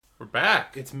We're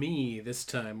back. It's me this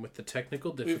time with the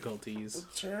technical difficulties.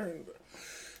 Returned.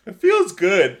 It feels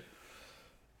good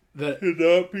That to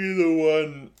not be the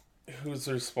one who's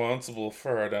responsible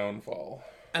for our downfall.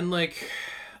 and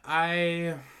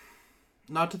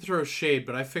not to throw shade,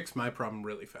 but I fixed my problem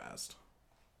really fast.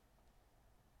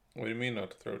 What do you mean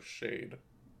not to throw shade?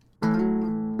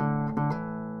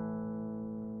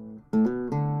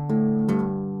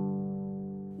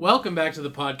 Welcome back to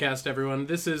the podcast, everyone.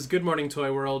 This is Good Morning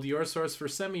Toy World, your source for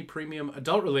semi-premium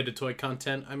adult-related toy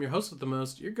content. I'm your host with the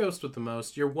most, your ghost with the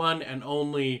most, your one and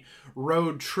only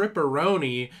road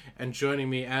tripperoni, and joining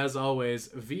me, as always,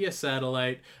 via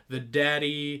satellite,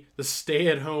 the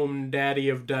stay-at-home daddy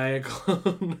of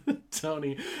Diaclone,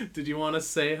 Tony. Did you want to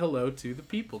say hello to the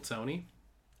people, Tony?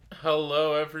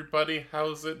 Hello, everybody.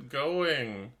 How's it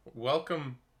going?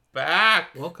 Welcome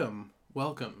back. Welcome.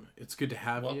 It's good to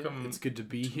have you. It's good to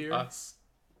be here. Us.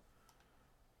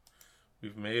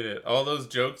 We've made it. All those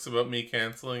jokes about me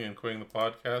canceling and quitting the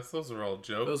podcast, those were all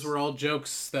jokes. Those were all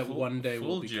jokes that one day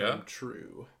will become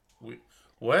true.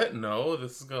 What? No,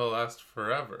 this is gonna last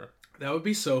forever. That would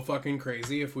be so fucking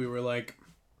crazy if we were like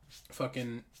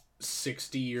fucking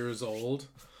 60 years old.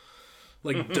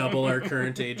 Like double our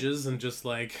current ages and just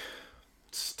like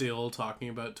still talking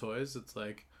about toys. It's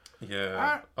like...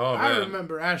 Yeah. I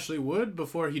remember Ashley Wood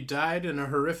before he died in a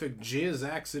horrific jizz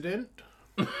accident.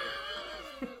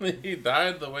 He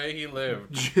died the way he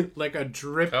lived. Like a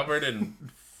drip... Covered in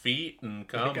feet and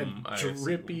cum. Like a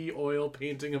drippy oil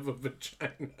painting of a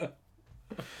vagina.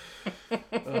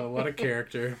 Oh, what a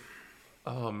character.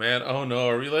 Oh, man. Oh, no.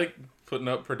 Are we, like, putting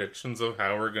up predictions of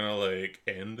how we're gonna, like,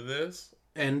 end this?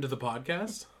 End the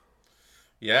podcast?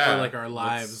 Yeah. Or, like, our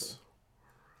lives...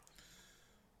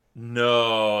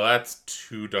 No, that's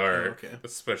too dark. Oh, okay.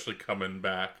 Especially coming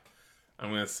back. I'm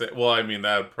going to say... Well, I mean,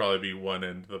 that would probably be one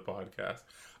end of the podcast.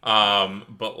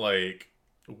 But, like,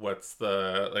 what's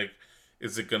the... Like,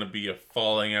 is it going to be a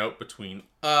falling out between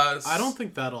us? I don't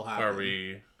think that'll happen. Are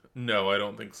we... No, I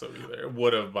don't think so either. It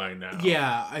would have by now.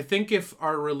 Yeah, I think if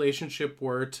our relationship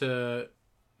were to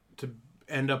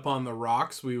end up on the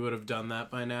rocks, we would have done that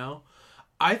by now.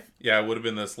 Yeah, it would have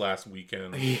been this last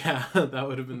weekend. Yeah, that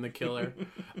would have been the killer.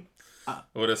 I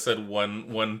would have said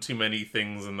one too many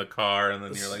things in the car, and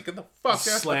then you're like, get the fuck out.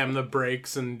 Slam the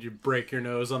brakes and you break your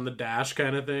nose on the dash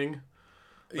kind of thing.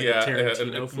 Like yeah, a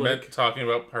Tarantino flick. Meant talking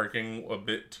about parking a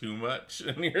bit too much,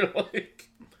 and you're like,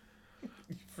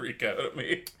 you freak out at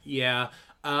me. Yeah.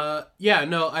 Yeah,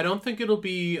 no, I don't think it'll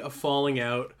be a falling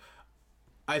out.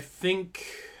 I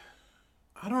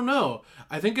don't know.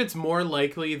 I think it's more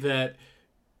likely that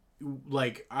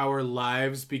like our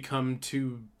lives become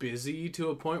too busy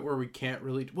to a point where we can't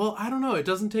really... Well, I don't know. It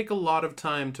doesn't take a lot of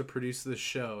time to produce this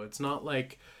show. It's not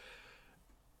like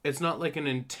an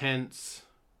intense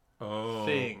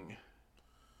thing.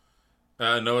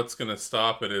 No, what's going to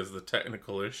stop it is the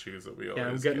technical issues that we always get.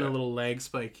 Yeah, I'm getting a little lag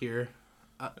spike here.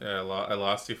 Yeah, I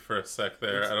lost you for a sec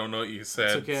there. I don't know what you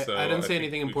said. It's okay. So I didn't say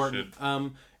anything important.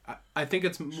 I think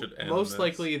it's most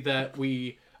likely that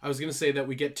I was going to say that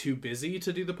we get too busy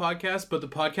to do the podcast, but the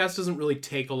podcast doesn't really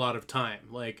take a lot of time.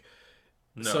 Like,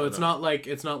 so it's not like,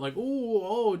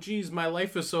 oh, geez, my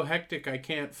life is so hectic. I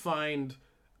can't find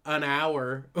an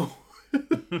hour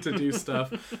to do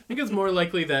stuff. I think it's more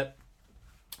likely that,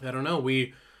 I don't know,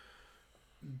 we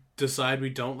decide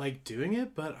we don't like doing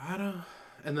it, but I don't...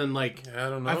 And then, like, I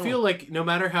don't know. I feel like no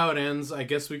matter how it ends, I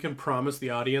guess we can promise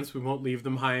the audience we won't leave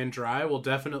them high and dry. We'll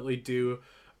definitely do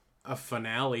a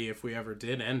finale if we ever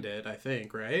did end it, I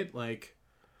think, right? Like...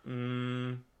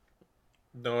 No,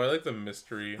 I like the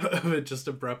mystery. Of it just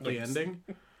abruptly ending?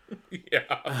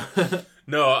 Yeah.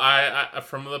 No, I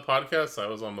from the podcast I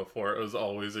was on before, it was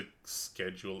always a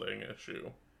scheduling issue.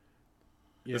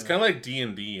 Yeah. It's kind of like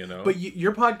D&D, you know? But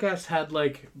your podcast had,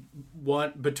 like,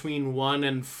 between 1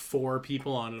 and 4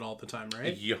 people on it all the time,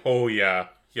 right? Oh, yeah.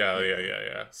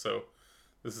 Yeah. So,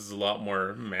 this is a lot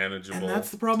more manageable. And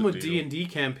that's the problem with D&D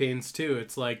campaigns, too.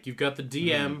 It's like, you've got the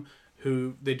DM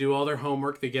who, they do all their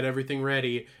homework, they get everything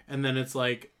ready, and then it's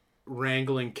like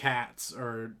wrangling cats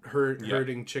or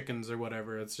herding chickens or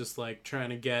whatever. It's just like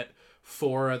trying to get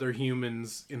 4 other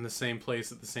humans in the same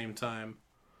place at the same time.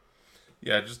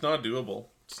 Yeah, just not doable.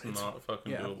 It's not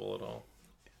fucking doable at all.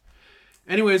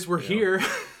 Anyways, we're here.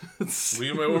 We're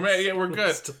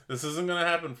good. This isn't going to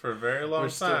happen for a very long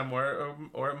time,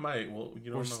 or it might. Well,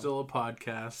 you don't know. We're still a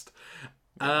podcast.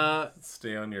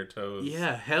 Stay on your toes.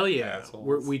 Yeah, hell yeah.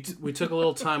 We took a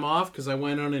little time off because I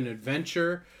went on an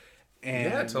adventure,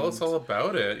 And yeah, tell us all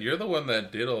about it. You're the one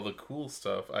that did all the cool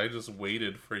stuff. I just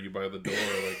waited for you by the door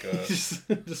like a...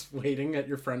 just waiting at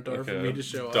your front door like for me to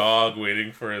show up. Dog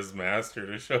waiting for his master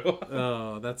to show up.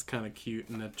 Oh, that's kind of cute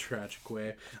in a tragic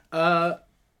way. I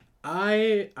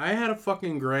had a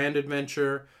fucking grand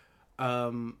adventure.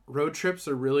 Road trips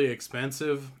are really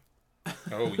expensive.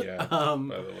 Oh yeah. By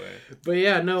the way. But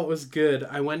yeah, no, it was good.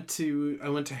 I went to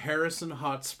Harrison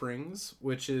Hot Springs,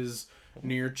 which is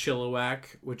near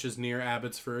Chilliwack, which is near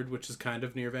Abbotsford, which is kind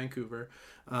of near Vancouver.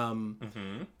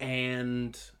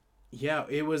 And yeah,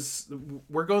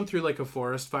 we're going through like a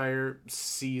forest fire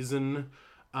season.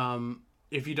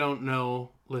 If you don't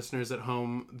know, listeners at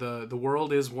home, the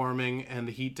world is warming and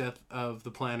the heat death of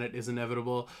the planet is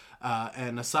inevitable.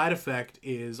 And a side effect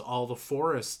is all the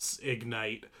forests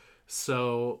ignite.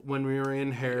 So when we were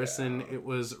in Harrison, it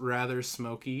was rather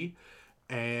smoky,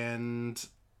 and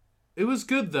it was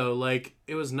good though. Like,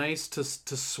 it was nice to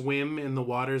swim in the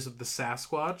waters of the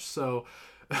Sasquatch. So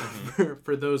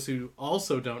for those who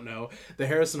also don't know, the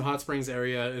Harrison Hot Springs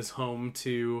area is home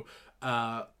to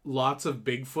lots of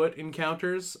Bigfoot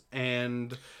encounters,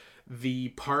 and the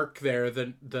park there,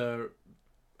 the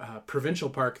provincial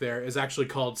park there, is actually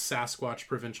called Sasquatch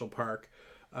Provincial Park.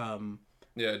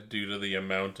 Yeah, due to the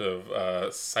amount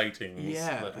of sightings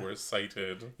that were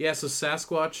cited. Yeah, so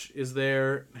Sasquatch is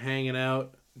there hanging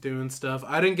out, doing stuff.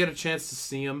 I didn't get a chance to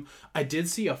see him. I did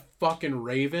see a fucking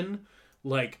raven,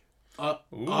 like, up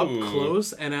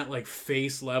close and at, like,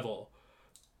 face level.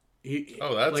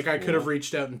 That's like, cool. I could have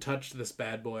reached out and touched this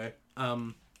bad boy.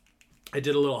 I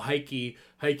did a little hikey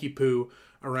poo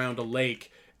around a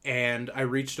lake, and I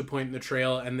reached a point in the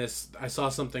trail, and I saw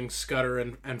something scutter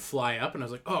and fly up, and I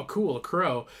was like, oh, cool, a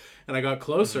crow. And I got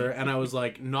closer, and I was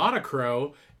like, not a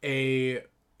crow, a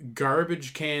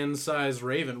garbage can size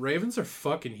raven. Ravens are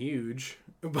fucking huge.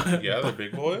 They're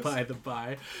big boys. By the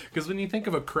by. Because when you think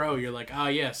of a crow, you're like,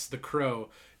 yes, the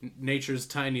crow, nature's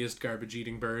tiniest garbage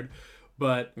eating bird.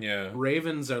 But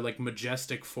ravens are like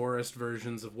majestic forest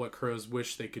versions of what crows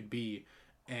wish they could be.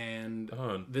 And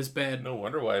this bad... No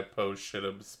wonder why Poe shit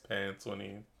his pants when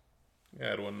he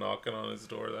had one knocking on his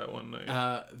door that one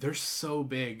night. They're so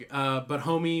big. But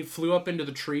homie flew up into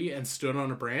the tree and stood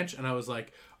on a branch, and I was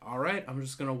like, all right, I'm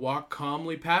just going to walk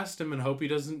calmly past him and hope he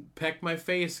doesn't peck my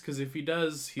face, because if he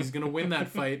does, he's going to win that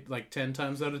fight like 10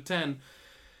 times out of 10.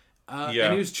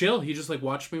 And he was chill. He just like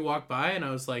watched me walk by, and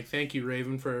I was like, thank you,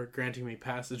 Raven, for granting me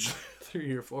passage through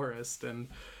your forest. And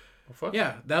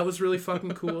yeah, that was really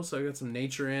fucking cool. So I got some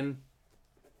nature in.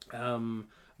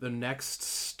 The next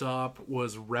stop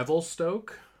was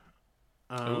Revelstoke.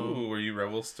 Were you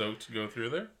Revelstoke to go through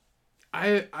there?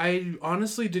 I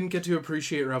honestly didn't get to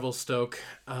appreciate Revelstoke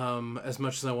as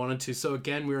much as I wanted to. So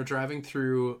again, we were driving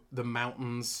through the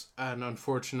mountains, and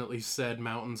unfortunately said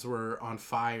mountains were on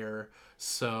fire.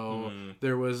 So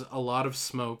there was a lot of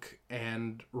smoke,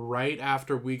 and right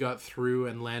after we got through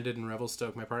and landed in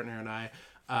Revelstoke, my partner and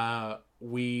I,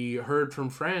 we heard from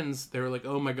friends. They were like,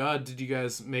 oh my god, did you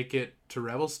guys make it to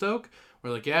Revelstoke?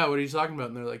 We're like, yeah, what are you talking about?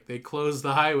 And they're like, they closed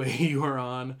the highway you were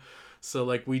on. So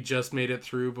like, we just made it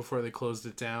through before they closed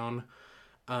it down.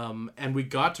 And we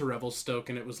got to Revelstoke,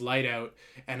 and it was light out,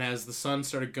 and as the sun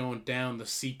started going down, the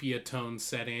sepia tone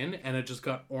set in, and it just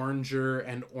got oranger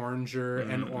and oranger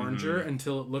and oranger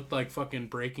until it looked like fucking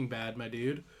Breaking Bad, my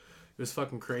dude. It was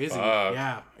fucking crazy.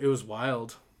 Yeah, it was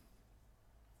wild.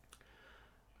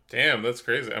 Damn, that's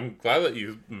crazy. I'm glad that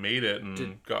you made it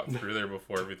and got through there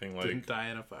before everything like... Didn't die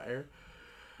in a fire.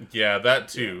 Yeah, that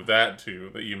too. That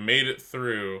you made it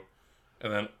through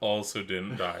and then also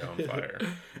didn't die on fire.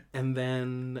 And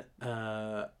then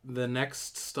the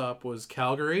next stop was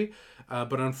Calgary.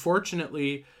 But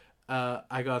unfortunately,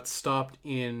 I got stopped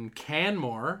in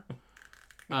Canmore.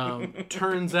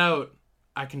 Turns out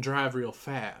I can drive real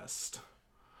fast.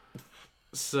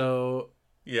 So...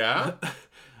 Yeah?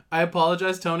 I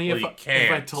apologize, Tony, if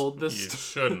I told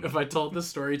this if I told this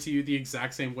story to you the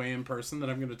exact same way in person that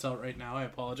I'm going to tell it right now. I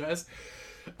apologize.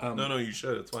 No, you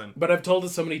should. It's fine. But I've told it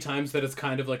so many times that it's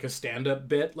kind of like a stand-up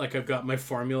bit. Like, I've got my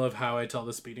formula of how I tell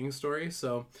the speeding story.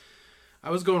 So I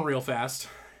was going real fast,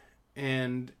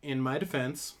 and in my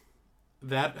defense,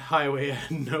 that highway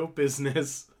had no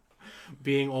business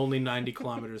being only 90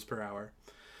 kilometers per hour.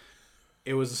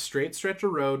 It was a straight stretch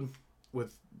of road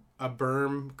with a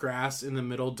berm, grass in the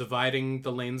middle, dividing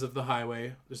the lanes of the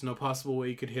highway. There's no possible way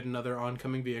you could hit another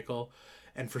oncoming vehicle.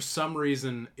 And for some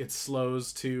reason, it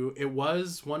slows to... It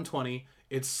was 120.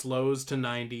 It slows to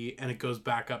 90, and it goes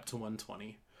back up to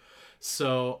 120.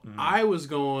 So I was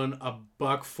going a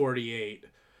 $148.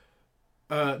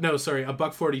 No, sorry, a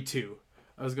 $142.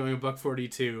 I was going a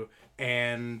 $142,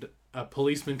 and a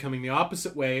policeman coming the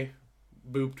opposite way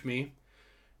booped me.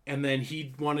 And then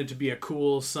he wanted to be a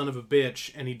cool son of a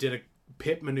bitch, and he did a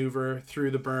pit maneuver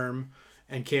through the berm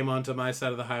and came onto my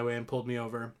side of the highway and pulled me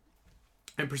over.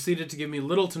 And proceeded to give me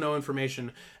little to no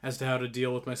information as to how to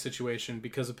deal with my situation,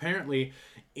 because apparently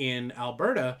in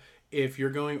Alberta, if you're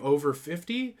going over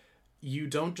 50, you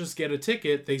don't just get a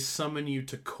ticket, they summon you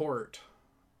to court.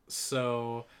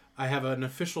 So I have an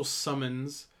official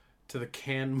summons to the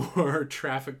Canmore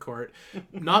traffic court,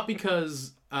 not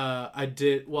because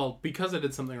because I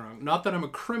did something wrong. Not that I'm a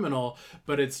criminal,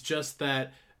 but it's just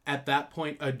that at that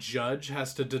point a judge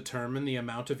has to determine the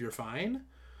amount of your fine.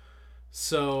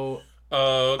 So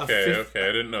okay,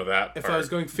 I didn't know that part. If I was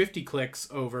going 50 clicks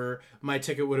over, my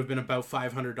ticket would have been about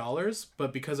 $500,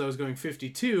 but because I was going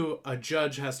 52, a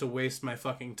judge has to waste my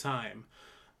fucking time.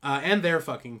 And their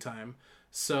fucking time.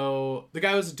 So the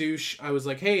guy was a douche. I was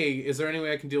like, hey, is there any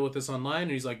way I can deal with this online?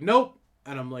 And he's like, nope.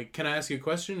 And I'm like, can I ask you a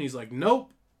question? And he's like,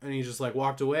 nope. And he just like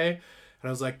walked away. And I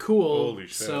was like, cool. Holy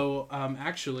shit. So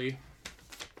actually,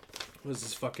 what is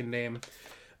his fucking name?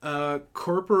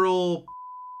 Corporal.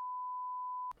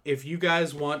 If you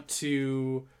guys want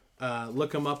to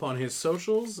look him up on his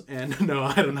socials, and no,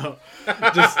 I don't know,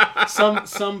 just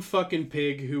some fucking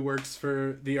pig who works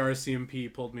for the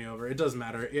RCMP pulled me over. It doesn't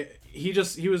matter. He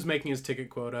was making his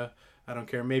ticket quota. I don't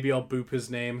care. Maybe I'll boop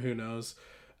his name. Who knows?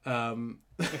 But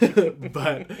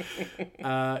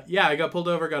yeah, I got pulled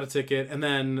over, got a ticket, and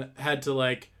then had to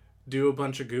like do a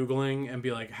bunch of Googling and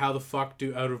be like, how the fuck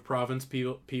do out of province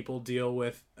people deal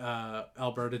with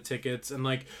Alberta tickets? And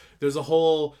like, there's a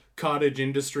whole cottage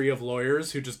industry of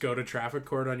lawyers who just go to traffic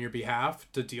court on your behalf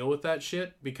to deal with that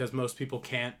shit, because most people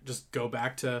can't just go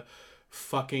back to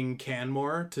fucking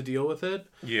Canmore to deal with it.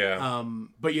 Yeah.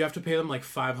 But you have to pay them like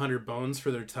 500 bones for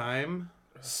their time.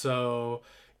 So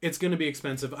it's going to be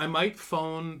expensive. I might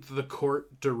phone the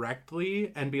court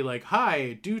directly and be like,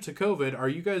 hi, due to COVID, are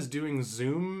you guys doing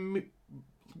Zoom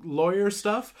lawyer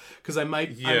stuff? Because I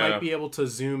might be able to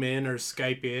Zoom in or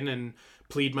Skype in and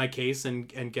plead my case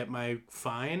and get my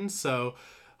fine. So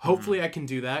hopefully I can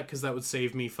do that, because that would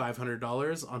save me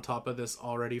 $500 on top of this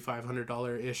already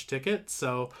 $500-ish ticket.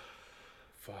 So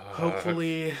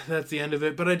hopefully that's the end of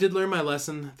it. But I did learn my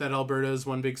lesson that Alberta is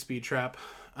one big speed trap.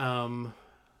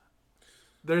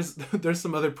 There's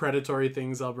some other predatory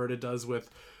things Alberta does with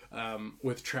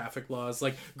traffic laws.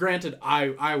 Like, granted,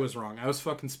 I was wrong. I was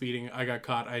fucking speeding. I got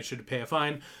caught. I should pay a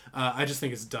fine. I just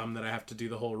think it's dumb that I have to do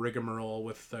the whole rigmarole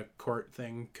with the court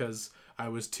thing, because I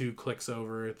was 2 clicks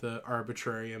over the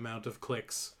arbitrary amount of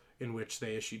clicks in which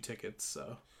they issue tickets.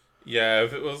 So yeah,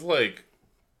 if it was like,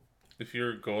 if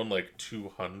you're going like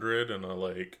 200 in a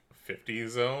like 50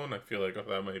 zone, I feel like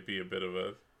that might be a bit of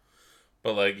a.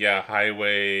 But, like, yeah,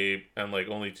 highway and, like,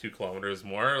 only 2 kilometers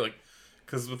more. Like,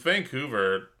 because with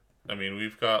Vancouver, I mean,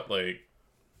 we've got, like,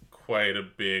 quite a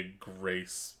big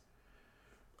grace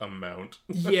amount.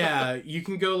 Yeah, you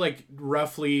can go, like,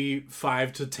 roughly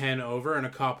 5 to 10 over, and a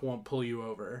cop won't pull you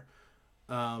over.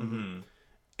 And,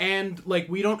 like,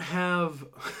 we don't have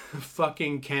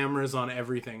fucking cameras on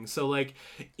everything. So, like,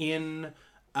 in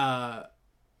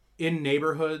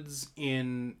neighborhoods,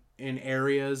 in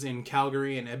areas in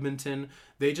Calgary and Edmonton,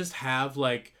 they just have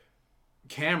like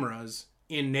cameras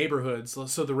in neighborhoods.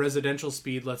 So the residential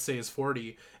speed, let's say, is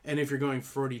 40, and if you're going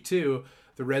 42,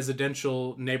 the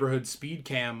residential neighborhood speed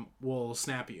cam will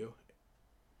snap you.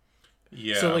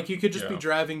 Yeah. So like, you could just be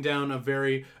driving down a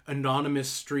very anonymous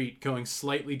street going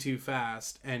slightly too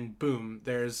fast, and boom,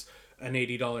 there's an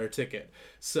 $80 ticket.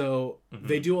 So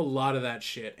they do a lot of that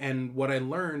shit. And what I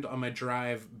learned on my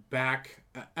drive back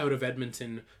out of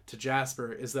Edmonton to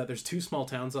Jasper is that there's 2 small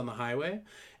towns on the highway,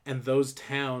 and those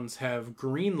towns have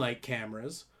green light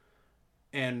cameras.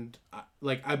 And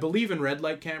like, I believe in red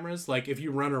light cameras. Like, if you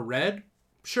run a red,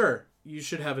 sure, you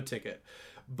should have a ticket.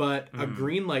 But a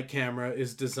green light camera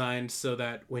is designed so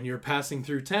that when you're passing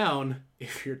through town,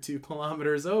 if you're 2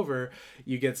 kilometers over,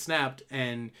 you get snapped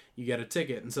and you get a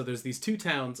ticket. And so there's these 2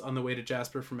 towns on the way to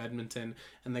Jasper from Edmonton,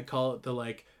 and they call it the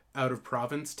like out of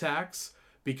province tax.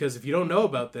 Because if you don't know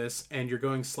about this and you're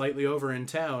going slightly over in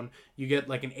town, you get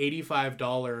like an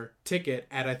 $85 ticket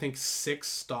at, I think,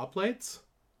 6 stoplights.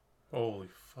 Holy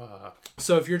fuck.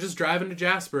 So if you're just driving to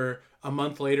Jasper, a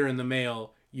month later in the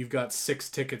mail, you've got 6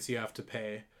 tickets you have to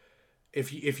pay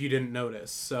if you didn't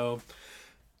notice. So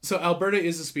Alberta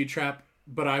is a speed trap,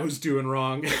 but I was doing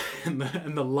wrong and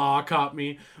the law caught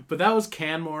me. But that was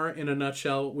Canmore in a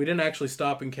nutshell. We didn't actually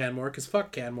stop in Canmore because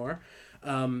fuck Canmore.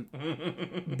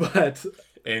 But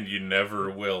and you never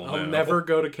will. I'll never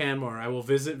go to Canmore. I will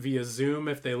visit via Zoom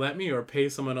if they let me, or pay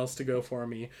someone else to go for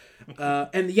me.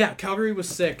 And yeah, Calgary was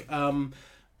sick.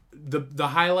 the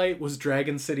highlight was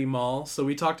Dragon City Mall. So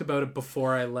we talked about it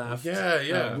before I left.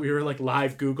 Yeah. We were like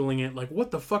live Googling it, like,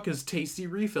 what the fuck is Tasty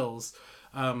Refills?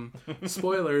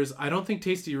 Spoilers, I don't think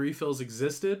Tasty Refills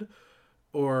existed,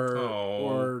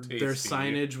 or their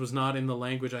signage was not in the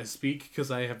language I speak,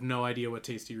 because I have no idea what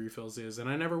Tasty Refills is, and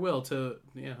I never will.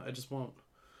 I just won't.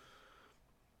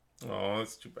 Oh,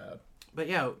 that's too bad. But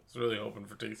yeah, it's really hoping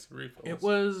for Tasty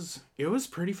Refills. It was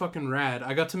pretty fucking rad.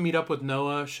 I got to meet up with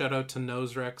Noah. Shout out to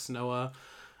Noserex Noah.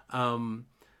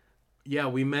 Yeah,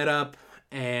 we met up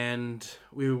and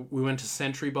we went to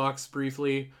Sentry Box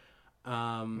briefly.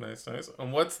 Nice.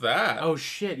 And what's that? Oh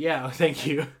shit! Yeah, thank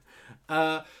you.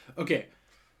 Okay,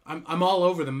 I'm all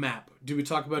over the map. Do we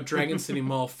talk about Dragon City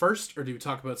Mall first, or do we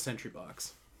talk about Sentry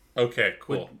Box? Okay,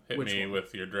 cool. Hit me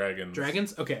with your dragons.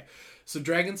 Dragons? Okay. So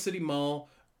Dragon City Mall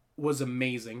was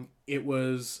amazing. It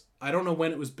was, I don't know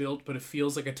when it was built, but it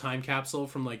feels like a time capsule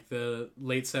from like the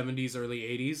late 70s, early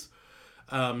 80s.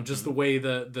 Just the way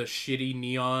the shitty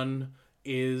neon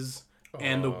is,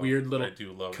 and the weird little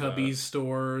Cubbies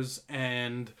stores,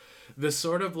 and the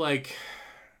sort of like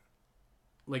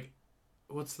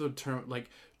what's the term, like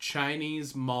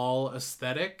Chinese mall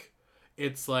aesthetic.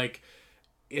 It's like,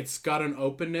 it's got an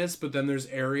openness, but then there's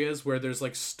areas where there's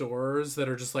like stores that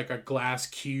are just like a glass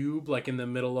cube, like in the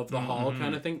middle of the hall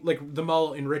kind of thing. Like the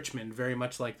mall in Richmond, very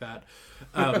much like that.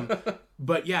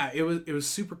 But yeah, it was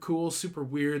super cool, super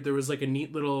weird. There was like a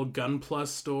neat little Gun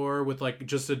Plus store with like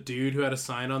just a dude who had a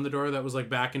sign on the door that was like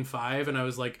back in 5, and I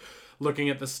was like looking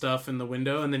at the stuff in the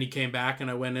window, and then he came back and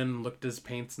I went in and looked at his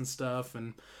paints and stuff,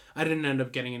 and I didn't end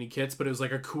up getting any kits, but it was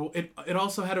like a cool, it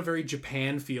also had a very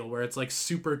Japan feel where it's like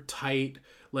super tight,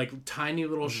 like tiny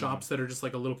little shops that are just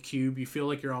like a little cube. You feel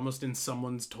like you're almost in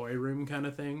someone's toy room kind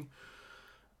of thing.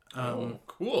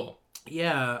 Cool.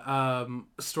 Yeah,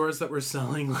 stores that were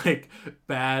selling like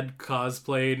bad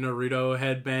cosplay Naruto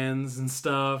headbands and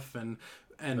stuff, and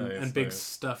big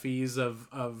stuffies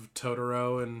of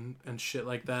Totoro and shit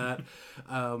like that.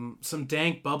 Some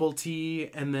dank bubble tea,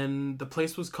 and then the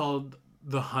place was called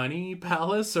the Honey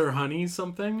Palace or Honey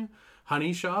something.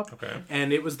 Honey Shop. Okay.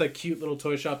 And it was the cute little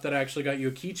toy shop that I actually got you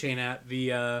a keychain at.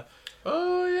 The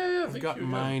I've got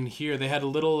mine here. They had a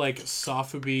little like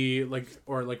Sofubi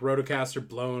or Rotocaster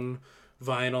blown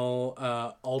vinyl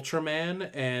Ultraman,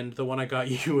 and the one I got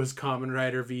you was Kamen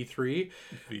Rider V3.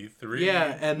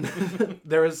 Yeah, and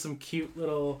there was some cute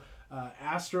little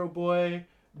Astro Boy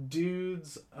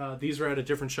dudes. These were at a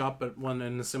different shop, but one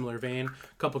in a similar vein.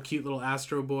 A couple cute little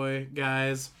Astro Boy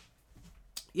guys.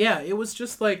 Yeah, it was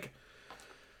just like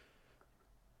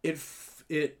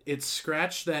it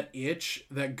scratched that itch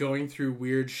that going through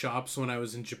weird shops when I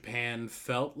was in Japan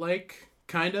felt like,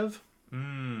 kind of.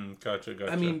 Gotcha.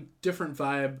 I mean, different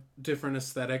vibe, different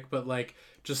aesthetic, but like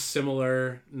just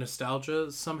similar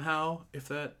nostalgia somehow, if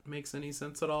that makes any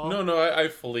sense at all. No, I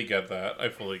fully get that.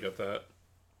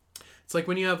 It's like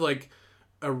when you have like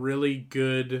a really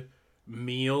good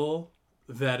meal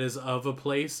that is of a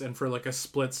place, and for like a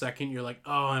split second you're like,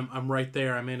 oh, I'm right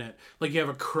there, I'm in it. Like you have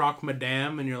a croque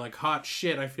madame and you're like, hot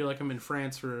shit, I feel like I'm in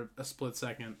France for a split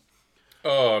second.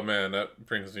 Oh man, that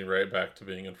brings me right back to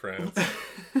being in France.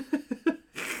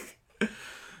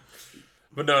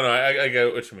 But no, I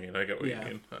get what you mean. You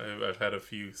mean. I've had a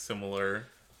few similar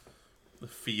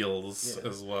feels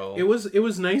as well. It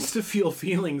was nice to feel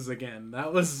feelings again.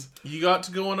 That was... You got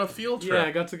to go on a field trip. Yeah,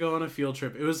 I got to go on a field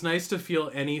trip. It was nice to feel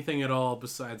anything at all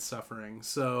besides suffering.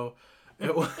 So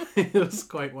it was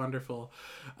quite wonderful.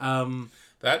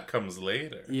 That comes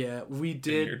later. Yeah, we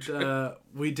did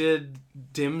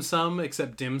dim sum,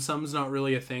 except dim sum's not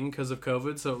really a thing because of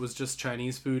COVID, so it was just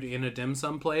Chinese food in a dim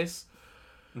sum place.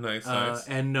 Nice.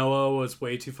 And Noah was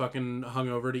way too fucking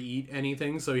hungover to eat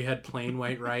anything, so he had plain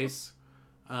white rice.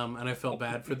 And I felt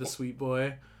bad for the sweet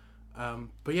boy.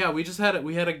 But yeah, we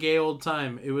had a gay old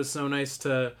time. It was so nice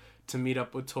to meet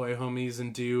up with toy homies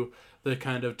and do the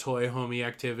kind of toy homie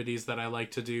activities that I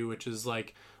like to do, which is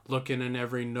like looking in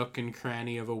every nook and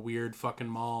cranny of a weird fucking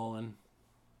mall. And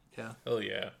yeah. Hell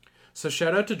yeah. So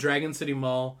shout out to Dragon City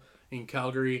Mall in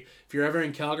Calgary. If you're ever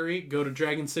in Calgary, go to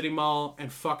Dragon City Mall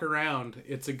and fuck around.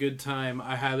 It's a good time.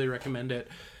 I highly recommend it.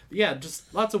 Yeah,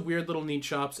 just lots of weird little neat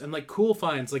shops and like cool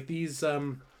finds, like these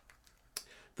the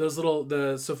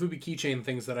Sofubi keychain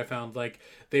things that I found. Like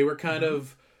they were kind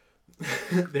of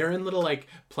they're in little like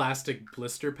plastic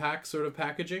blister pack sort of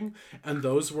packaging, and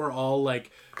those were all like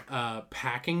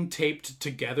packing taped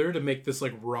together to make this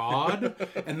like rod,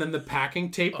 and then the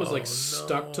packing tape was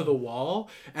stuck to the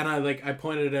wall, and I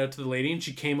pointed it out to the lady, and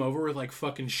she came over with like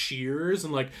fucking shears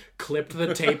and like clipped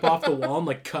the tape off the wall and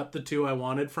like cut the two I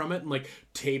wanted from it and like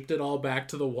taped it all back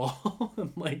to the wall.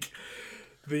 And like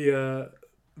the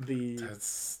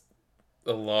That's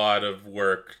a lot of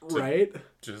work to right?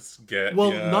 just get.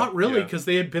 Well, not really, because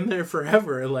they had been there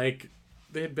forever. Like,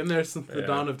 they had been there since the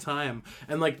dawn of time.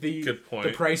 And, like, the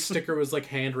price sticker was, like,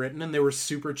 handwritten, and they were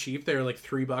super cheap. They were, like,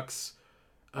 $3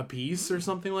 a piece or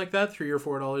something like that. $3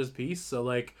 or $4 a piece. So,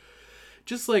 like,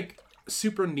 just, like,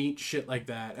 super neat shit like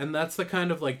that. And that's the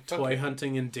kind of, like, toy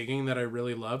hunting and digging that I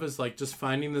really love, is, like, just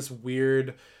finding this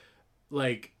weird,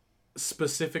 like,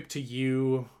 specific to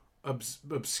you,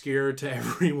 obscure to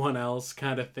everyone else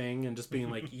kind of thing, and just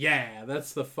being like, yeah,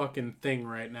 that's the fucking thing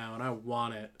right now, and I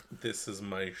want it. This is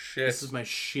my shit. This is my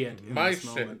shit in my this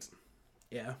shit. moment.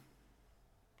 Yeah.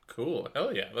 Cool.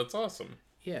 Hell yeah, that's awesome.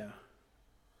 Yeah.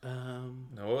 Now,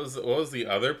 what was the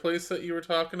other place that you were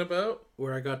talking about?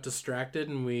 Where I got distracted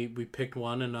and we picked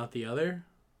one and not the other?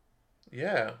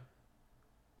 Yeah.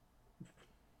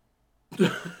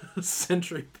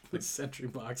 Sentry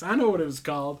Box. I know what it was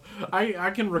called.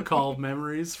 I can recall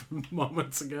memories from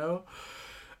moments ago.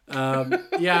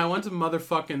 Yeah, I went to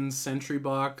motherfucking Sentry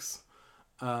Box.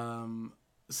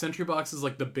 Sentry Box is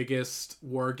like the biggest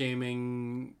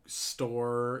wargaming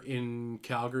store in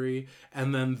Calgary,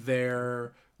 and then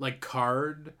their like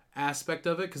card aspect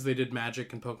of it, because they did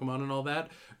Magic and Pokemon and all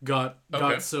that, got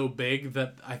so big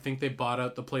that I think they bought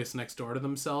out the place next door to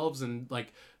themselves, and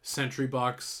like Sentry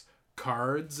Box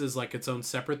cards is like its own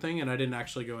separate thing, and I didn't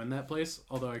actually go in that place,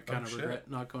 although I kind of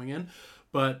regret not going in.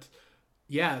 But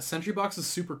yeah, Sentry Box is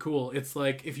super cool. It's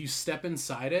like if you step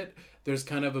inside it, there's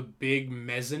kind of a big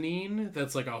mezzanine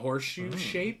that's like a horseshoe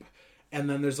shape, and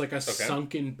then there's like a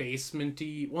sunken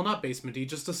basement-y, well, not basement-y,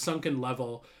 just a sunken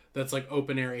level that's like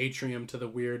open air atrium to the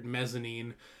weird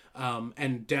mezzanine.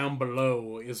 And down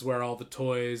below is where all the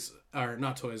toys, or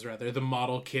not toys rather, the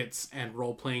model kits and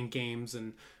role-playing games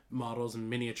and models and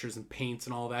miniatures and paints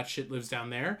and all that shit lives down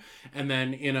there. And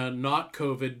then in a not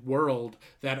COVID world,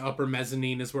 that upper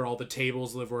mezzanine is where all the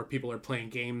tables live, where people are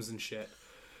playing games and shit.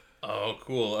 Oh,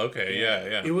 cool. Okay,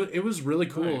 yeah. It was really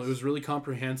cool. Nice. It was really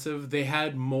comprehensive. They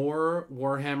had more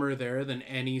Warhammer there than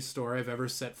any store I've ever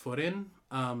set foot in.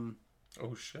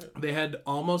 Oh shit. They had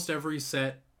almost every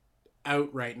set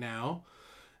out right now.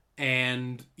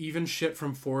 And even shit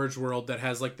from Forge World that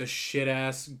has like the shit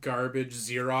ass garbage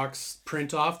Xerox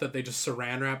print off that they just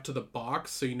saran wrap to the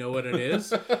box so you know what it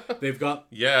is. They've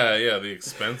got the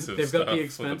expensive. They've stuff got the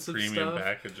expensive with the premium stuff.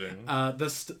 Packaging.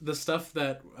 The stuff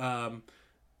that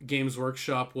Games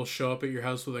Workshop will show up at your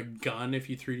house with a gun if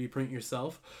you 3D print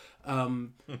yourself.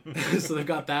 So they've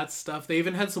got that stuff. They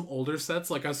even had some older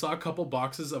sets. Like I saw a couple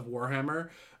boxes of Warhammer,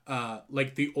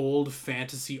 like the old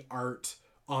fantasy art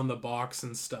on the box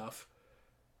and stuff,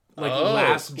 like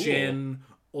last gen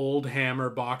old Hammer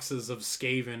boxes of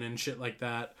Skaven and shit like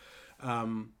that,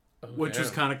 which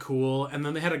was kind of cool. And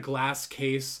then they had a glass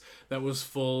case that was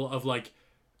full of like,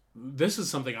 this is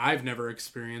something I've never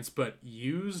experienced, but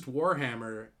used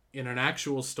Warhammer in an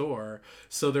actual store.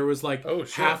 So there was like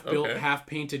half built, half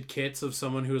painted kits of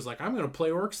someone who was like, I'm gonna play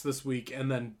Orcs this week, and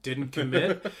then didn't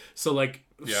commit. So like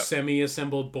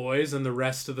semi-assembled boys and the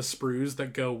rest of the sprues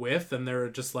that go with, and they're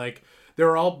just like,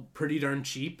 they're all pretty darn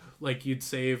cheap. Like you'd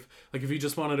save, like if you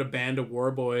just wanted a band of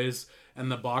war boys and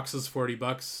the box is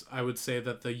 $40, I would say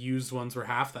that the used ones were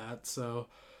half that. So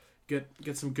get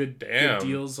some good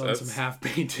deals on some half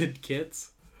painted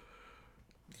kits.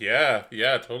 Yeah,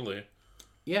 totally.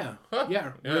 Yeah,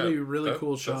 really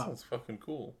cool shop. That sounds fucking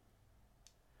cool.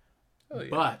 Hell yeah.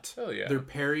 But they're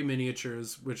Perry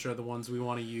miniatures, which are the ones we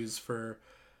want to use for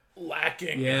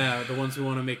lacking. Yeah, the ones we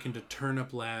want to make into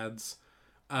turnip lads.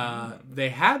 They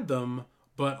had them,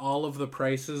 but all of the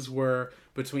prices were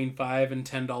between $5 and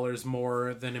 $10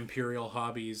 more than Imperial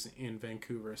Hobbies in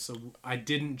Vancouver. So I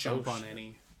didn't jump on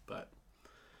any, but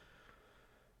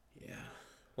yeah.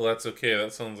 Well, that's okay.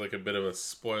 That sounds like a bit of a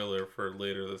spoiler for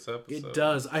later this episode. It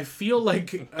does. I feel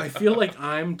like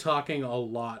I'm talking a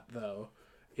lot though.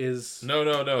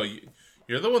 No.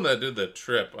 You're the one that did the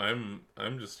trip. I'm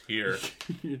just here.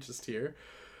 You're just here.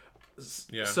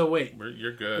 Yeah. So wait,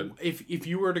 you're good. If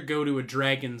you were to go to a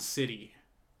Dragon City,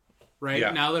 right?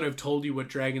 Yeah. Now that I've told you what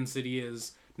Dragon City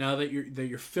is, now that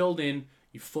you're filled in,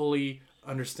 you fully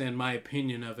understand my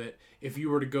opinion of it. If you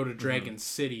were to go to Dragon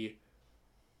City,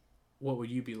 what would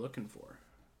you be looking for?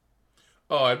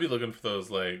 Oh, I'd be looking for those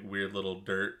like weird little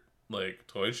dirt like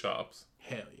toy shops.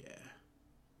 Hell yeah.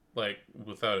 Like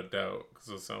without a doubt, because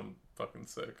those sound fucking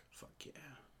sick. Fuck yeah.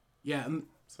 Yeah.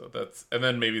 So and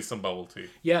then maybe some bubble tea.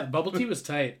 Yeah, bubble tea was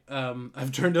tight.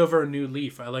 I've turned over a new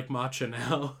leaf. I like matcha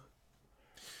now.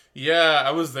 Yeah,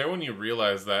 I was there when you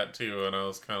realized that too, and I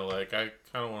was kind of like, I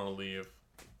kind of want to leave.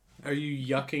 Are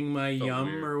you yucking my yum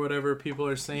weird. Or whatever people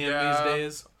are saying these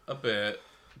days? A bit,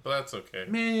 but that's okay.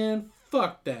 Man,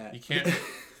 Fuck that.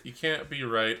 You can't be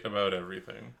right about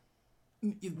everything.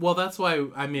 Well, that's why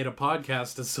I made a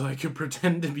podcast, is so I could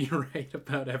pretend to be right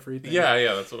about everything. Yeah,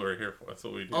 that's what we're here for. That's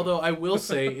what we do. Although I will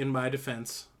say, in my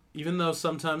defense, even though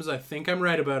sometimes I think I'm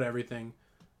right about everything,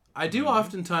 I do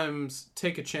oftentimes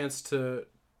take a chance to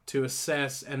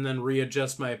assess and then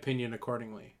readjust my opinion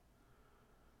accordingly.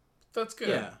 That's good.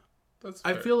 Yeah.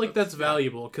 I feel like that's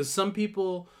valuable, because some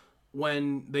people,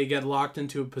 when they get locked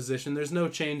into a position, there's no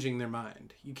changing their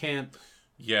mind. You can't.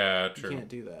 Yeah, true. You can't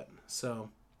do that. So.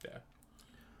 Yeah.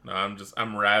 No, I'm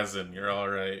razzing. You're all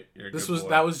right.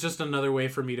 That was just another way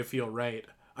for me to feel right.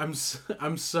 I'm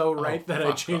so right that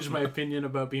I change my opinion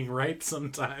about being right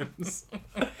sometimes.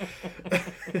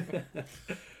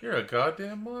 You're a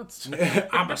goddamn monster.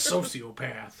 I'm a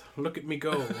sociopath. Look at me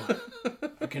go.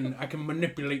 I can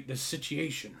manipulate this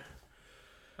situation.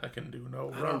 I can do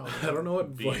no wrong. I don't know what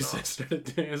voice I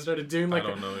started doing. I started doing like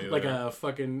a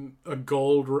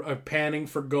panning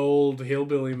for gold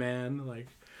hillbilly man. Like,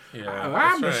 yeah,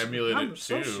 I'm trying to emulate I'm it a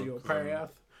sociopath.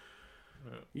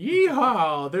 Yeah.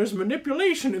 Yeehaw! There's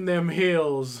manipulation in them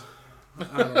hills.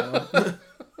 I don't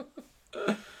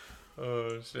know.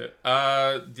 Oh shit.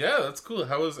 Yeah, that's cool.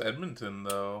 How was Edmonton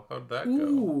though? How'd that go?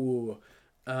 Ooh.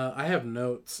 I have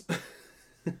notes.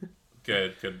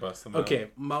 Good, bust them out. Okay,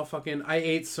 motherfucking, I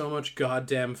ate so much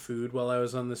goddamn food while I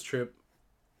was on this trip.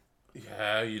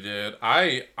 Yeah, you did.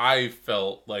 I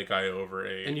felt like I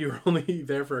overate. And you were only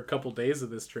there for a couple days of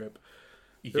this trip.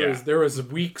 There was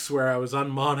weeks where I was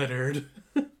unmonitored.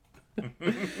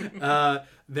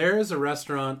 There is a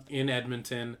restaurant in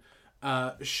Edmonton.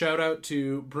 Shout out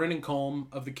to Bryn and Colm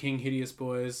of the King Hideous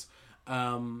Boys.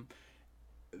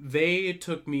 They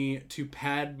took me to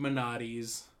Pad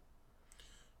Manati's.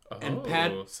 And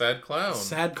Sad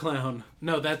Clown.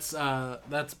 No, that's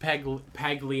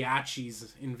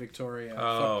Pagliacci's in Victoria.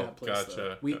 Oh, fuck that place,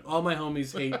 gotcha. All my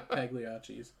homies hate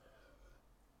Pagliacci's.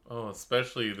 Oh,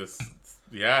 especially this.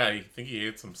 Yeah, I think he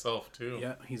hates himself too.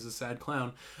 Yeah, he's a sad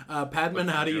clown. Pad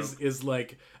Manati's is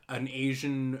like an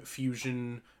Asian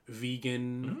fusion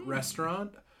vegan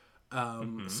restaurant.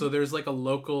 So there's like a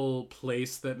local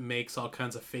place that makes all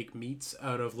kinds of fake meats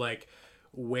out of like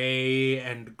whey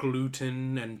and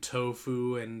gluten and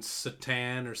tofu and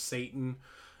seitan or Satan,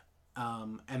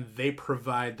 and they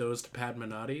provide those to Pad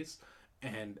Manati's,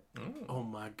 and oh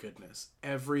my goodness,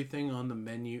 everything on the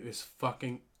menu is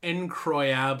fucking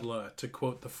incroyable, to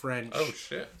quote the French. Oh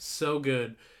shit, so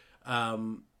good.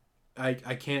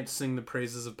 I can't sing the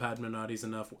praises of Pad Manati's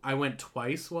enough. I went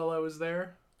twice while I was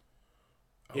there.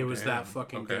 It was that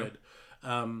fucking good.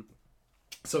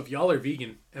 So if y'all are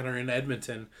vegan and are in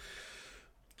Edmonton,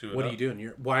 what are you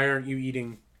doing? Why aren't you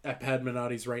eating at Pad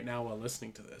Manati's right now while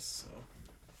listening to this? So.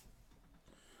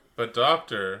 But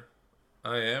doctor,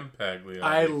 I am Pagliacci.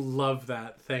 I love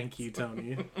that. Thank you,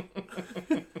 Tony.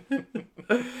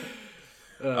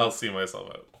 I'll see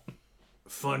myself out.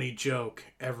 Funny joke.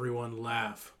 Everyone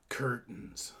laugh.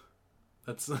 Curtains.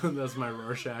 That's my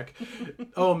Rorschach.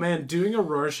 Oh man, doing a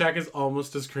Rorschach is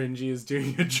almost as cringy as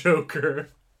doing a Joker.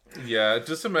 Yeah,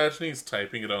 just imagine he's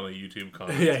typing it on a YouTube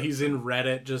comment. Yeah, he's in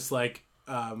Reddit, just like,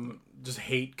 just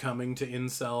hate coming to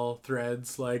incel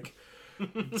threads, like,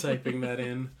 typing that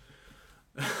in.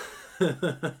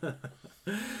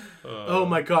 Oh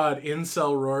my god,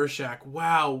 incel Rorschach.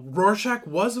 Wow, Rorschach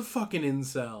was a fucking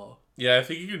incel. Yeah, I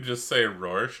think you could just say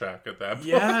Rorschach at that point.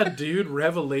 Yeah, dude,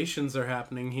 revelations are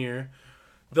happening here.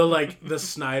 The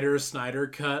Snyder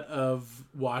cut of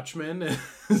Watchmen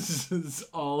is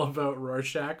all about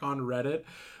Rorschach on Reddit,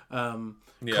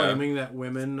 claiming that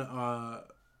women. I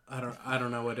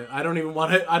don't know what it. I don't even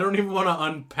want to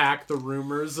unpack the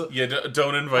rumors. Yeah,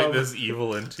 don't invite this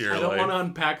evil into your life. I don't want to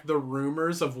unpack the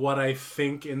rumors of what I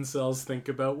think incels think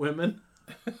about women.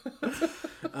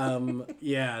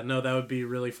 Yeah, no, that would be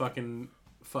really fucking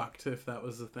fucked if that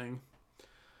was the thing.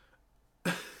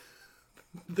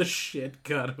 The shit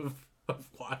cut of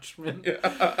Watchmen.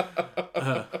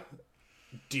 Yeah.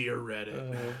 Dear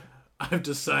Reddit, I've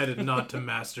decided not to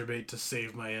masturbate to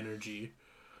save my energy.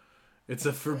 It's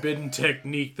a forbidden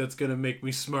technique that's gonna make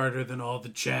me smarter than all the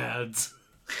Chads.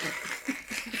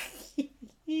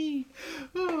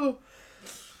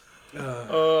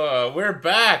 We're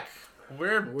back.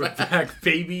 We're back,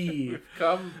 baby.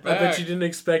 Come back. I bet you didn't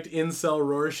expect incel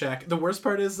Rorschach. The worst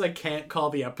part is I can't call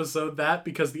the episode that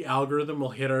because the algorithm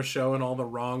will hit our show in all the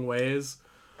wrong ways.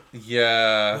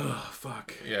 Yeah. Oh,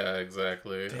 fuck. Yeah,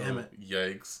 exactly. Damn it.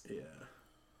 Yikes. Yeah.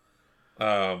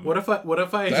 What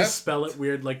if I just spell it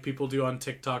weird like people do on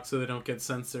TikTok so they don't get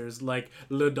censors? Like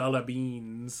le dollar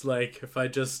beans. Like if I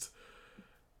just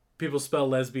people spell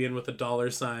lesbian with a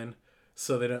 $,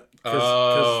 so they don't.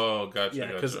 Gotcha.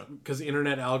 Yeah, because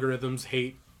internet algorithms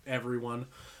hate everyone.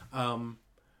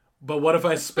 But what if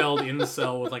I spelled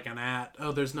incel with like an at?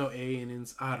 Oh, there's no A in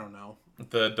I don't know.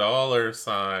 The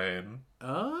 $sign.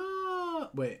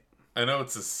 Wait. I know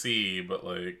it's a C, but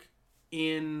like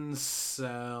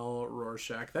incel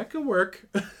Rorschach. That could work.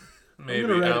 Maybe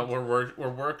we're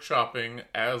workshopping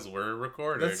as we're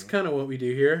recording. That's kind of what we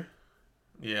do here.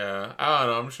 Yeah, I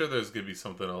don't know. I'm sure there's gonna be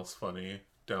something else funny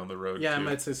down the road. Yeah, too. I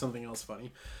might say something else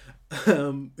funny.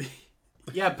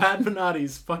 Yeah,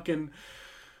 Padmanabhi's fucking.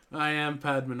 I am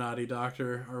Padmanabhi,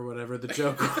 doctor, or whatever the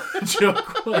joke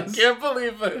was. I can't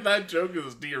believe that joke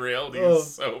is derailed.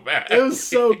 He's so bad. It was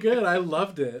so good. I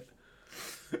loved it.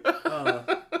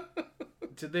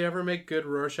 Did they ever make good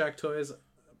Rorschach toys?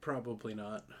 Probably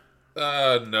not.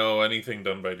 No. Anything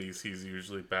done by DC is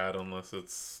usually bad unless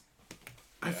it's.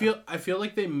 Yeah. I feel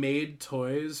like they made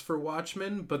toys for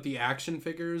Watchmen, but the action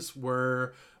figures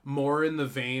were more in the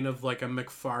vein of like a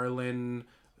McFarlane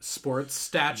sports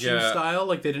statue style.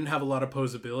 Like they didn't have a lot of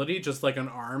posability, just like an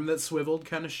arm that swiveled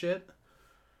kind of shit.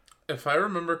 If I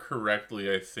remember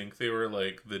correctly, I think they were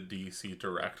like the DC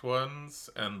Direct ones,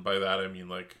 and by that I mean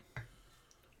like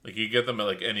you get them at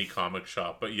like any comic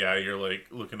shop, but yeah, you're like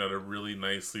looking at a really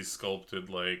nicely sculpted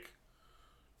like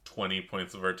 20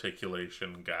 points of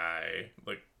articulation guy,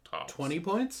 like tops. 20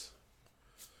 points?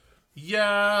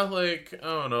 Yeah, like, I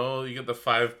don't know, you get the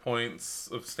 5 points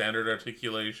of standard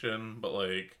articulation, but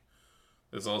like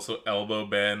there's also elbow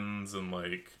bends and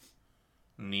like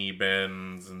knee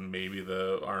bends, and maybe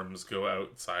the arms go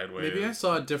out sideways. Maybe I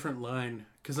saw a different line,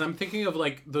 because I'm thinking of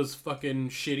like those fucking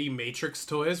shitty Matrix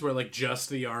toys where like just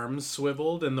the arms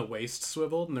swiveled and the waist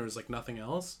swiveled and there was like nothing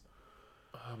else.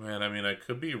 Oh man, I mean, I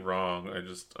could be wrong.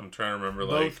 I'm trying to remember.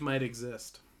 Both might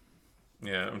exist.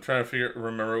 Yeah, I'm trying to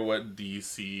remember what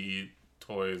DC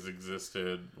toys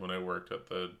existed when I worked at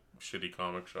the shitty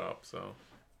comic shop. So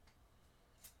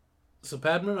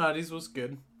Padmanabhi's was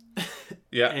good.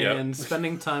 Yeah, and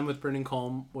spending time with Brendan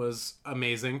Colm was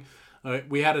amazing.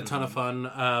 We had a ton of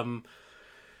fun.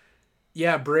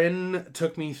 Bryn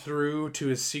took me through to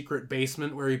his secret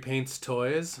basement where he paints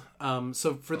toys.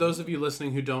 So for those of you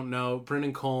listening who don't know, Bryn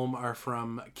and Colm are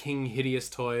from King Hideous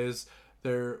Toys.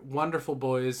 They're wonderful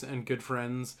boys and good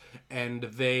friends, and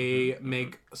they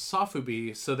make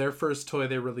Sofubi. So their first toy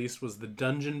they released was the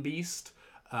Dungeon Beast.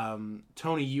 Tony,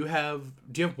 do you have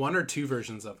one or two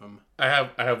versions of him? I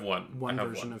have one. One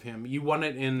version of him. You won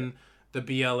it in the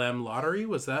BLM lottery.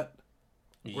 Was that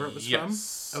where it was from?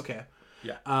 Okay.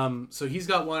 Yeah. So he's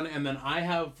got one, and then I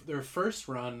have their first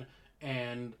run,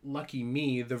 and lucky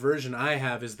me, the version I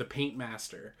have is the Paint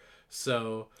Master.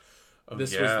 So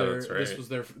this was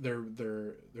their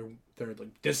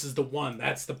like, this is the one.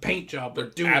 That's the paint job. We're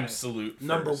doing absolute it.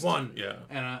 Number one. Yeah.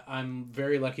 And I'm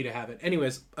very lucky to have it.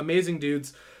 Anyways, amazing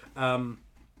dudes.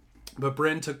 But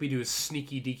Bryn took me to his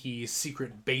sneaky deaky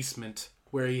secret basement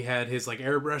where he had his like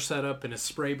airbrush setup and his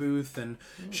spray booth, and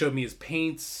showed me his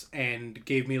paints and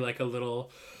gave me like a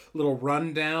little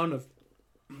rundown of.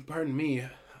 Pardon me,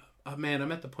 oh man,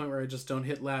 I'm at the point where I just don't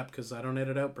hit lap because I don't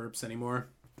edit out burps anymore.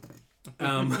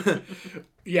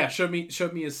 Showed me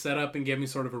his setup and gave me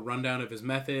sort of a rundown of his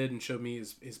method and showed me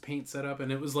his paint setup,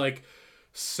 and it was like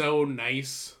so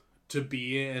nice to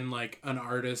be in like an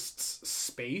artist's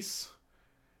space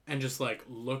and just like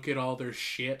look at all their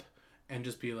shit and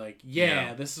just be like,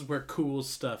 this is where cool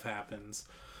stuff happens.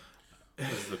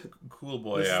 This is the cool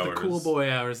boy hours. The cool boy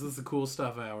hours. This is the cool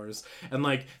stuff hours. And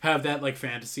like have that like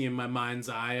fantasy in my mind's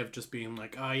eye of just being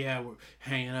like, oh yeah, we're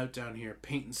hanging out down here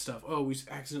painting stuff. Oh, we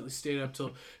accidentally stayed up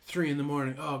till 3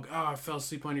 a.m. Oh, I fell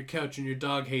asleep on your couch and your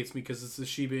dog hates me because it's the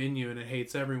Shiba Inu and it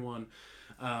hates everyone.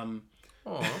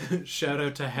 Shout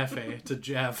out to Hefe, to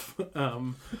Jeff,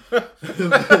 the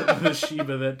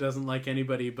Shiba that doesn't like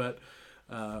anybody but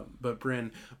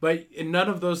Bryn. But none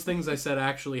of those things I said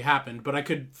actually happened, but I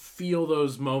could feel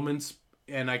those moments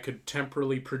and I could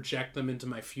temporally project them into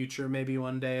my future maybe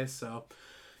one day. So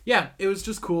yeah, it was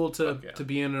just cool to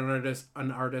be in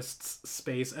an artist's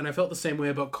space. And I felt the same way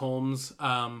about Colm's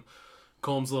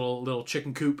little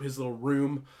chicken coop, his little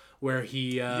room where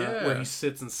he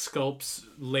sits and sculpts,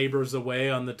 labors away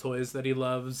on the toys that he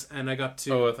loves. And I got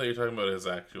to... Oh, I thought you were talking about his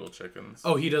actual chickens.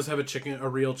 Oh, he does have a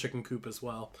real chicken coop as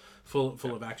well, full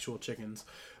of actual chickens.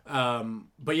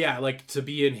 But yeah, like to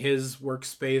be in his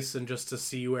workspace and just to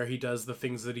see where he does the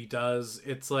things that he does,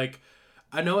 it's like,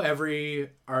 I know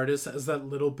every artist has that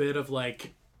little bit of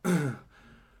like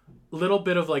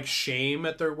shame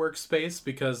at their workspace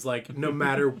because like no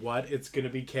matter what, it's gonna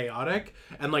be chaotic.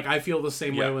 And like I feel the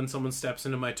same way when someone steps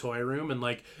into my toy room and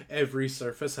like every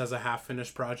surface has a half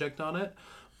finished project on it.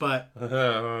 But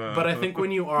I think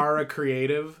when you are a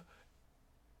creative,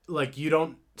 like, you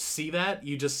don't see that,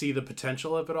 you just see the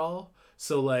potential of it all.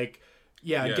 So like,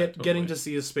 totally. Getting to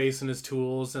see his space and his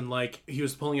tools, and like he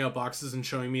was pulling out boxes and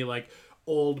showing me like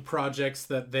old projects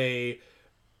that they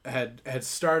had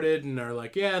started and are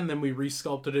like, and then we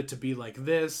resculpted it to be like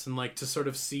this, and like to sort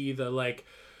of see the like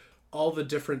all the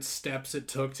different steps it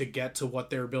took to get to what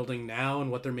they're building now and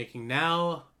what they're making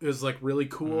now. It was like really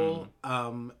cool.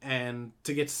 And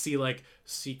to get to see like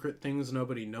secret things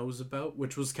nobody knows about,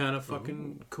 which was kind of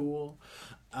fucking cool.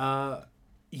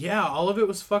 Yeah, all of it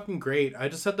was fucking great. I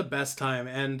just had the best time.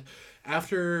 And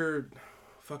after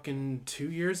fucking 2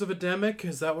 years of Ademic,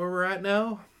 is that where we're at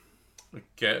now?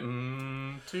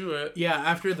 Getting to it. Yeah,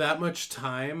 after that much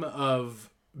time of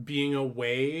being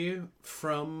away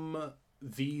from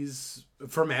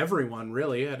everyone,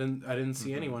 really. I didn't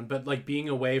see anyone, but like being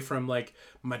away from like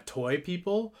my toy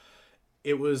people,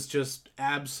 it was just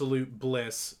absolute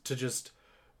bliss to just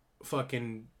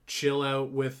fucking chill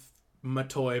out with my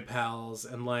toy pals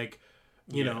and like,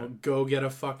 you know, go get a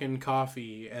fucking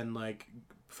coffee and like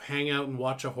hang out and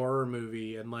watch a horror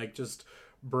movie and like just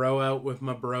bro out with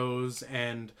my bros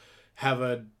and have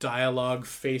a dialogue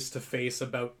face to face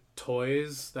about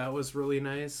toys. That was really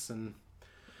nice. And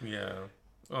yeah.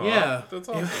 Aww, yeah, that's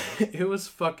awesome. It was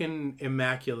fucking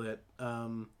immaculate.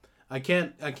 I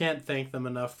can't thank them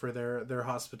enough for their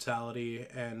hospitality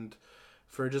and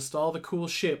for just all the cool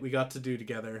shit we got to do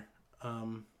together.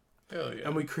 Hell yeah.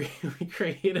 And we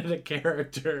created a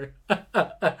character.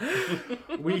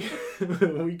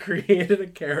 we created a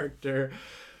character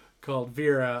called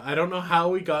Vera. I don't know how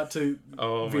we got to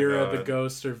Vera the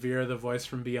ghost or Vera the voice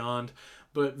from beyond,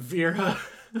 but Vera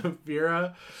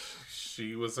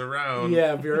she was around.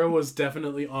 Yeah, Vera was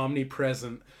definitely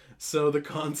omnipresent. So the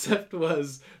concept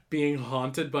was being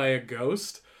haunted by a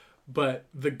ghost, but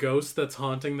the ghost that's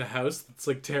haunting the house, that's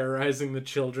like terrorizing the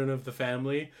children of the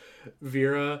family,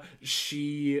 Vera,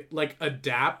 she like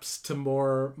adapts to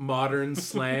more modern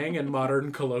slang and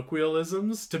modern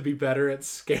colloquialisms to be better at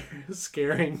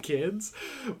scaring kids.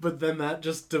 But then that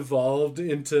just devolved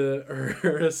into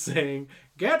her saying,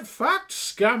 "Get fucked,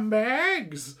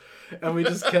 scumbags!" And we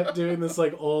just kept doing this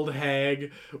like old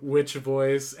hag witch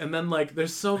voice. And then like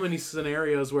there's so many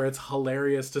scenarios where it's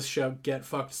hilarious to shout "Get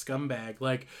fucked, scumbag!"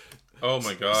 Like, oh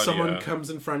my god, someone comes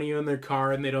in front of you in their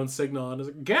car and they don't signal and it's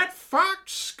like, "Get fucked,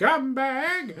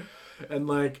 scumbag!" And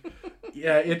like,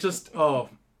 yeah, it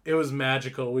was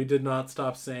magical. We did not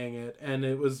stop saying it, and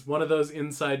it was one of those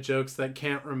inside jokes that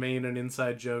can't remain an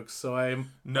inside joke. So I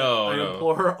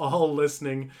implore all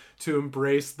listening to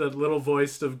embrace the little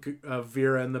voice of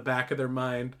Vera in the back of their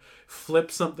mind,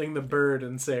 flip something the bird,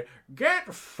 and say,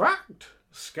 "Get fucked,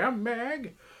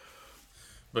 scumbag!"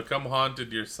 Become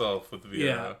haunted yourself with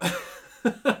Vera.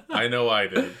 Yeah. I know I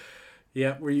did.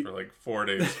 Yeah, were you for like 4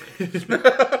 days?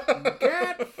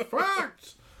 Get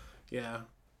fucked. Yeah.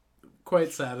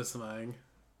 Quite satisfying.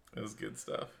 It was good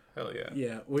stuff. Hell yeah.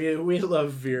 Yeah, we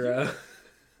love Vera.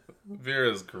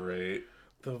 Vera's great.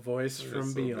 The voice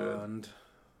from beyond.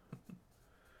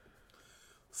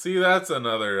 See, that's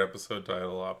another episode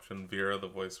title option. Vera, the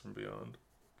voice from beyond.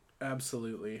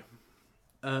 Absolutely.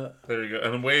 There you go.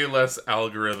 And way less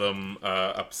algorithm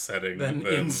upsetting than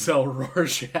Incel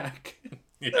Rorschach.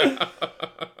 Yeah.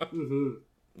 Mm-hmm.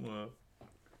 Well.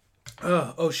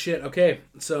 Oh shit. Okay,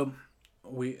 so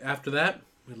after that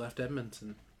we left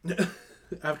Edmonton.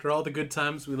 After all the good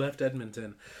times, we left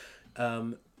Edmonton.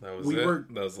 That was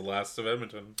it. That was the last of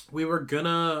Edmonton. We were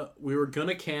gonna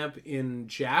camp in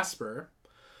Jasper,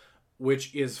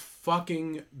 which is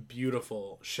fucking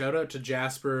beautiful. Shout out to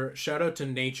Jasper. Shout out to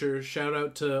nature. Shout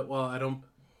out to, well, I don't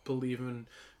believe in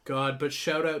God, but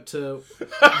shout out to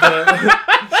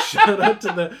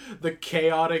the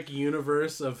chaotic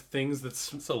universe of things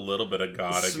that's it's a little bit of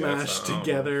God, smashed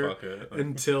together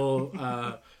until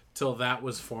that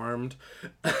was formed.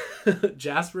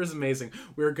 Jasper is amazing.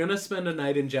 We were gonna spend a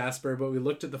night in Jasper, but we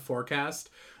looked at the forecast,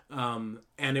 and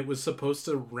it was supposed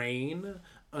to rain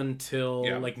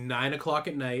until like 9 o'clock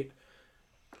at night.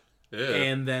 Ew.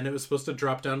 And then it was supposed to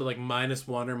drop down to like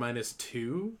 -1 or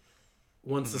 -2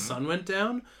 once the sun went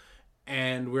down.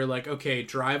 And we're like, okay,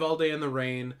 drive all day in the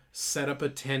rain, set up a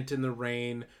tent in the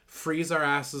rain, freeze our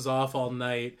asses off all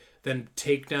night, then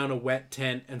take down a wet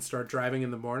tent and start driving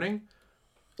in the morning.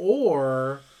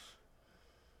 Or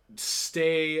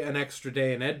stay an extra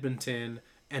day in Edmonton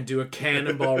and do a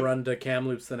cannonball run to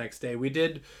Kamloops the next day. We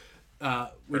did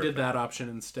that option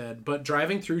instead. But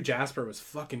driving through Jasper was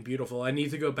fucking beautiful. I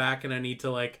need to go back and I need to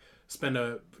like spend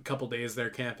a couple days there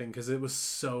camping because it was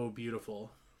so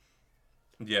beautiful.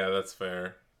 Yeah, that's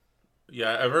fair.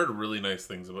 Yeah, I've heard really nice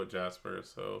things about Jasper,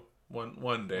 so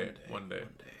one day.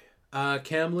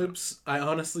 Kamloops. I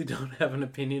honestly don't have an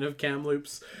opinion of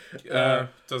Kamloops.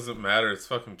 Doesn't matter. It's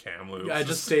fucking Kamloops. I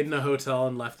just stayed in a hotel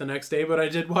and left the next day, but I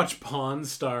did watch Pawn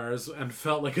Stars and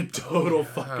felt like a total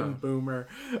fucking boomer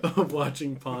of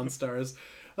watching Pawn Stars.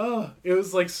 Oh, it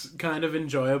was like kind of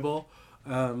enjoyable.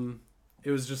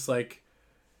 It was just like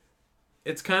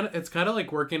it's kind of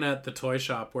like working at the toy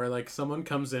shop where like someone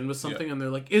comes in with something and they're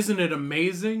like, "Isn't it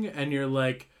amazing?" And you're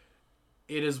like,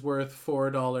 "It is worth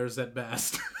 $4 at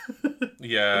best."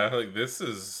 Yeah, like this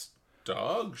is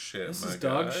dog shit. This is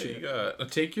dog shit.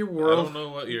 Take your world. I don't know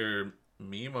what your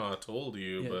Mima told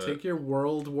you, but take your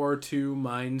World War II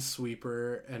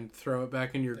Minesweeper and throw it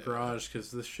back in your garage because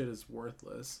this shit is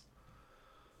worthless.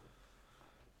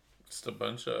 Just a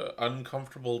bunch of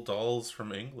uncomfortable dolls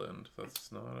from England. That's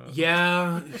not.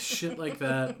 Shit like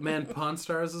that. Man, Pawn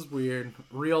Stars is weird.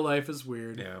 Real life is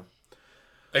weird. Yeah.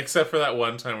 Except for that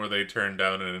one time where they turned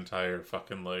down an entire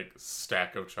fucking, like,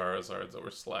 stack of Charizards that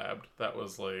were slabbed. That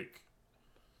was, like...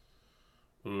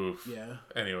 Oof. Yeah.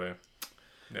 Anyway.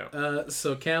 Yeah.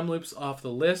 So Kamloops off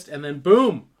the list, and then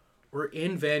boom! We're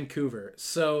in Vancouver.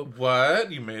 So...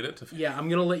 What? You made it to... Yeah, I'm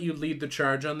gonna let you lead the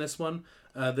charge on this one.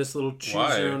 This little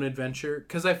choose your own adventure.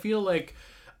 Because I feel like...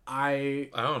 I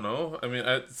don't know. I mean,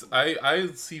 I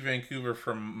see Vancouver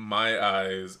from my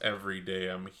eyes every day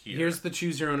I'm here. Here's the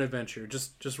choose your own adventure.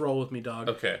 Just roll with me, dog.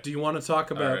 Okay. Do you want to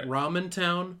talk about Ramen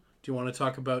Town? Do you want to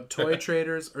talk about Toy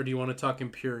Traders? Or do you want to talk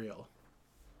Imperial?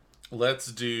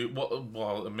 Let's do...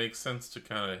 Well, it makes sense to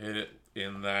kind of hit it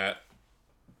in that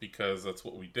because that's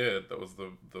what we did. That was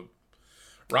the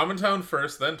Ramen Town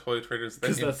first, then Toy Traders,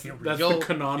 then Imperial. That's the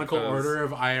canonical order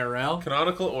of IRL.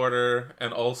 Canonical order,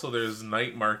 and also there's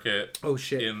Night Market. Oh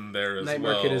shit! In there as Night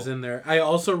well. Market is in there. I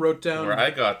also wrote down where I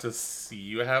got to see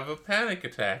you have a panic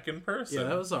attack in person. Yeah,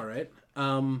 that was all right.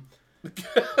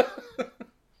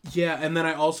 Yeah, and then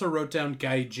I also wrote down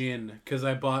Gaijin because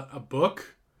I bought a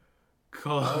book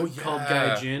called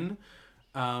Gaijin.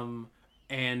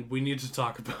 And we need to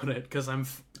talk about it because I'm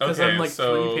like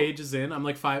 3 pages in. I'm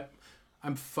like 5.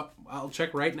 I'll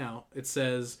check right now. It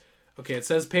says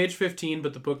page 15,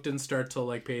 but the book didn't start till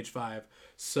like page 5.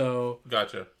 So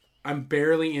gotcha. I'm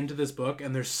barely into this book,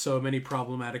 and there's so many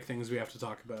problematic things we have to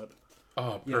talk about.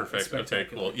 Oh, perfect. Okay,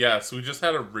 cool. Yeah, so we just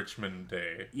had a Richmond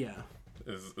day. Yeah,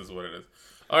 is what it is.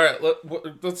 All right,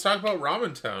 let's talk about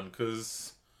Ramen Town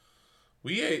because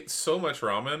we ate so much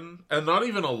ramen, and not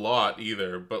even a lot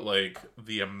either, but like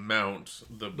the amount,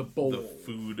 the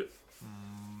food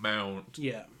amount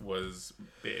was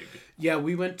big. Yeah,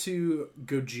 we went to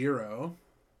Gojiro,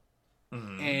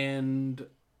 and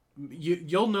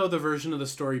you'll know the version of the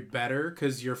story better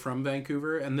because you're from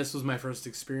Vancouver, and this was my first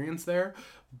experience there.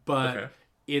 But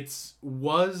it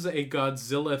was a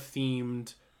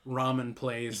Godzilla-themed ramen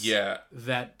place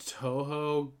that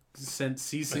Toho sent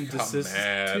cease and desist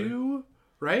to,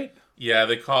 right? Yeah,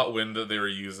 they caught wind that they were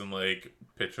using like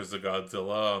pictures of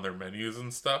Godzilla on their menus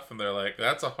and stuff, and they're like,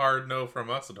 "That's a hard no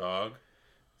from us, dog."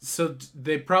 So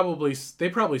they probably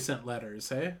sent letters,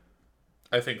 hey?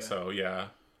 I think so, yeah.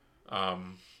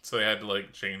 So they had to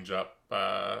like change up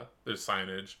their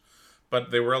signage, but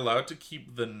they were allowed to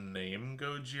keep the name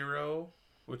Gojiro,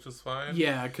 which is fine.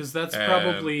 Yeah, because that's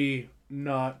probably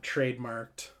not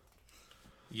trademarked.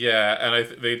 Yeah,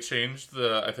 and they changed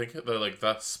I think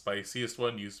the spiciest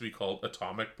one used to be called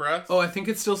Atomic Breath. Oh, I think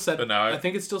it still said. But now I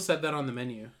think it still said that on the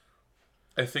menu.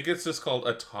 I think it's just called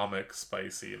Atomic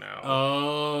Spicy now.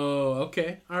 Oh,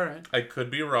 okay, all right. I could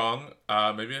be wrong.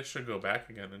 Maybe I should go back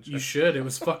again and check. You should. It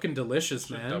was fucking delicious,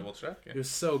 man. Double check it. It was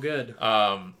so good.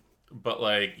 But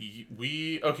like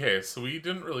so we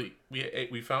didn't really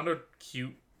we found a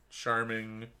cute,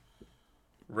 charming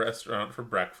restaurant for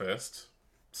breakfast.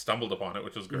 Stumbled upon it,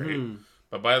 which was great.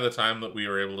 But by the time that we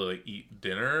were able to like eat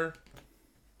dinner,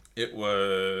 by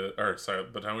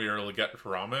the time we were able to get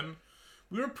ramen,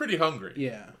 we were pretty hungry.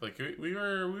 Yeah, like we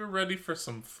were ready for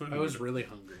some food. I was really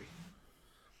hungry,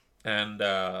 and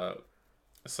I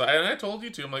told you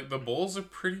too. I'm like, the bowls are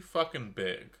pretty fucking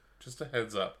big. Just a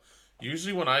heads up.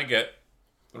 Usually when I get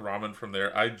ramen from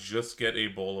there, I just get a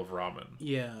bowl of ramen.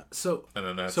 Yeah. So and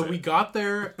then that's we got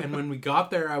there, and when we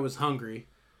got there, I was hungry.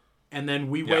 And then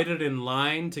we waited in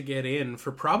line to get in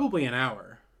for probably an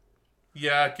hour.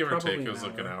 Yeah, give or take, it was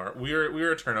like an hour. We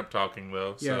were turnip talking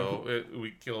though, so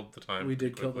we killed the time. We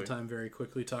did kill the time very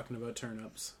quickly talking about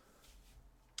turnips.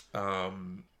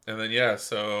 And then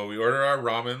so we order our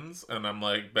ramens, and I'm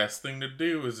like, best thing to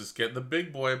do is just get the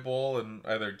big boy bowl and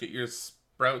either get your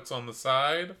sprouts on the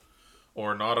side,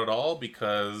 or not at all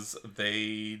because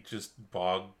they just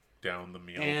bog down the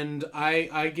meal. And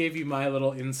I gave you my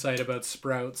little insight about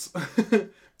Sprouts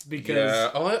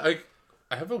because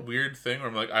I have a weird thing where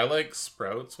I'm like, I like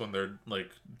Sprouts when they're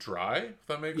like dry, if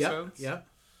that makes sense. Yeah.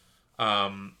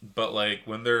 But like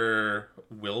when they're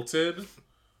wilted, it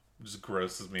just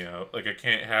grosses me out. Like I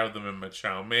can't have them in my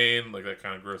chow mein. Like that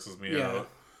kind of grosses me out.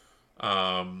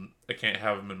 I can't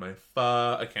have them in my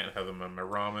pho. I can't have them in my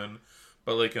ramen.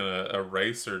 But like in a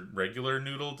rice or regular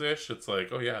noodle dish, it's like,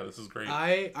 oh yeah, this is great.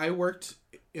 I worked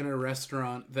in a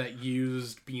restaurant that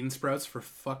used bean sprouts for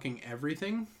fucking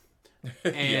everything.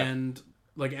 And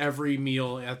like every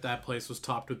meal at that place was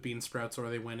topped with bean sprouts, or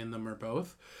they went in them, or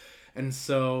both. And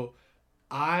so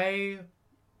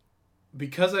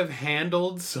because I've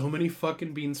handled so many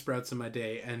fucking bean sprouts in my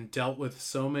day and dealt with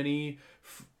so many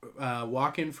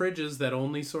walk-in fridges that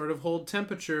only sort of hold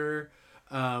temperature,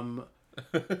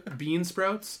 bean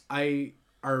sprouts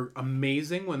are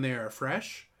amazing when they are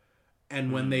fresh,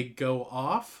 and when they go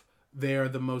off, they are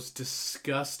the most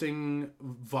disgusting,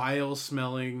 vile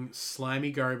smelling,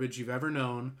 slimy garbage you've ever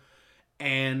known.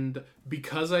 And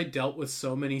because I dealt with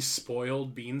so many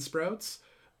spoiled bean sprouts,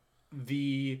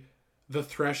 the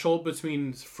threshold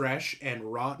between fresh and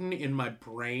rotten in my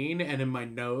brain and in my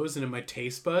nose and in my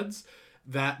taste buds,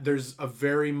 that there's a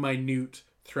very minute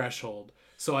threshold.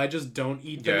 So I just don't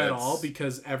eat them at all,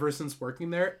 because ever since working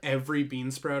there, every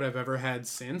bean sprout I've ever had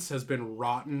since has been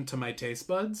rotten to my taste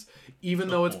buds, even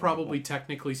though it's probably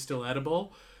technically still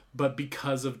edible. But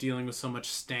because of dealing with so much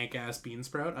stank ass bean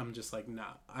sprout, I'm just like,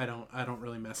 nah, I don't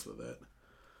really mess with it.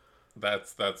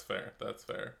 That's fair. That's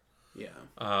fair. Yeah.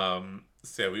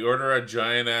 So yeah, we order a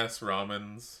giant ass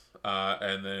ramens,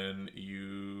 and then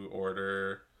you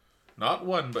order not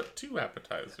one but 2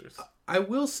 appetizers. I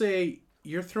will say,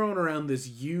 you're throwing around this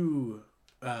you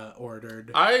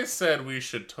ordered. I said we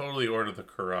should totally order the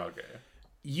karaage.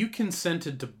 You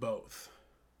consented to both.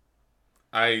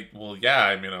 I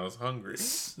was hungry.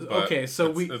 Okay, so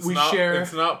we not, share.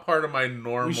 It's not part of my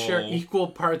normal. We share equal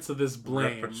parts of this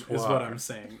blame, repertoire. Is what I'm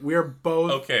saying. We're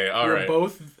both okay. All right. We're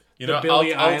both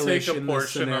Billie Eilish in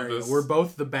this scenario. We're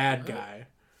both the bad guy.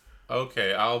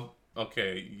 Okay, I'll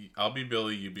be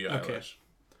Billy. You be Eilish. Okay.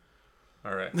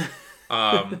 All right.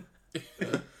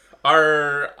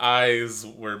 Our eyes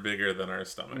were bigger than our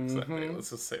stomachs that day. Let's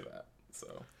just say that.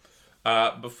 So.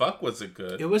 But fuck, was it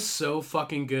good? It was so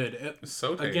fucking good. It was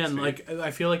so tasty. Again, like,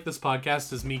 I feel like this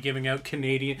podcast is me giving out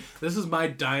Canadian. This is my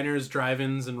diners,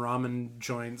 drive-ins, and ramen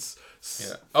joints.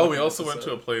 Yeah. Oh, we also went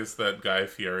to a place that Guy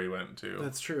Fieri went to.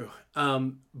 That's true.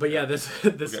 But yeah,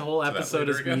 this whole episode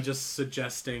is me just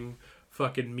suggesting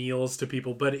fucking meals to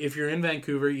people. But if you're in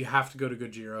Vancouver, you have to go to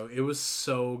Gojiro. It was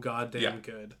so goddamn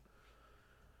good.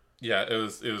 Yeah, it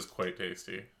was quite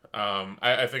tasty.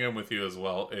 I think I'm with you as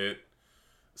well. It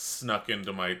snuck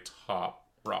into my top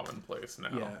ramen place now.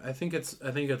 Yeah, I think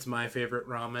it's my favorite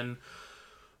ramen,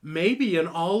 maybe in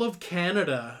all of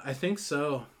Canada. I think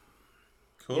so.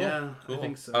 Cool. Yeah, cool. I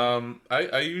think so.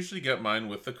 I usually get mine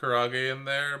with the karaage in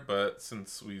there, but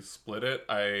since we split it,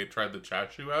 I tried the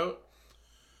chashu out,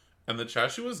 and the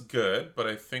chashu was good, but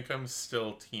I think I'm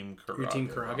still team karaage. You're team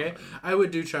karaage? Ramen. I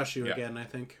would do chashu again, I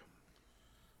think.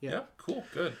 Yeah, cool,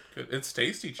 good. It's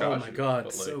tasty chashu. Oh my god,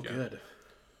 it's so good.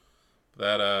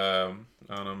 That, I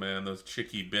don't know, man, those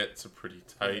chicky bits are pretty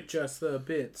tight. Just the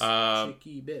bits.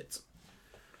 Chicky bits.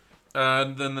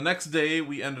 And then the next day,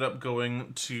 we ended up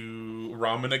going to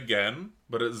ramen again,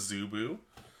 but at Zubu,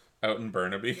 out in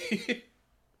Burnaby.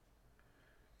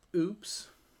 Oops.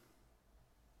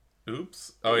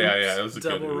 Oh, yeah, it was a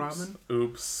double good oops. Ramen.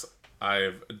 Oops,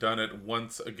 I've done it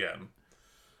once again.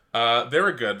 They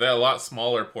were good. They had a lot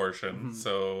smaller portion,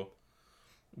 so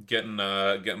getting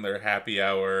their happy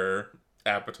hour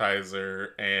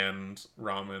appetizer and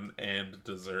ramen and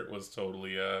dessert was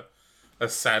totally a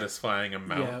satisfying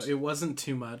amount. Yeah, it wasn't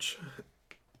too much.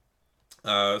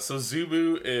 So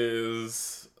Zubu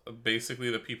is basically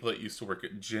the people that used to work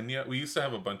at Jinya. We used to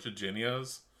have a bunch of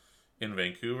Jinyas in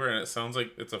Vancouver, and it sounds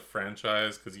like it's a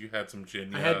franchise because you had some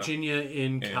Jinya. I had Jinya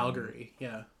in Calgary,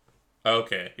 yeah.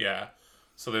 Okay, yeah.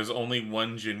 So there's only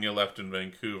one Jinya left in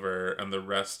Vancouver, and the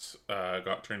rest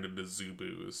got turned into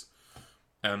Zubus.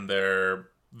 And they're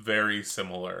very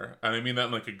similar. And I mean that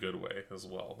in like a good way as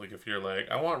well. Like if you're like,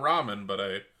 I want ramen, but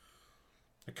I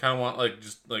kind of want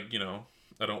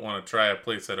I don't want to try a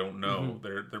place I don't know.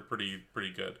 They're pretty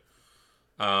good.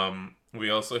 We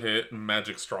also hit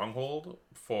Magic Stronghold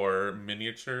for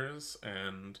miniatures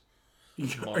and.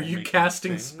 Are you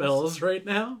casting spells right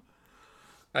now?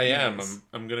 I am.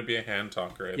 I'm going to be a hand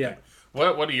talker. I think.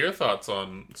 What are your thoughts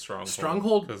on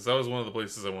Stronghold? Because that was one of the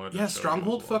places I wanted to show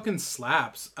Stronghold fucking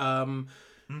slaps.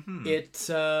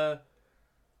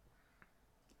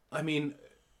 I mean,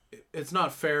 it's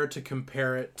not fair to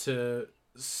compare it to...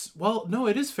 Well, no,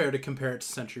 it is fair to compare it to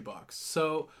Sentry Box.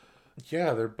 So...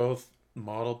 Yeah, they're both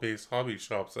model-based hobby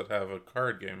shops that have a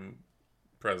card game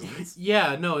presence.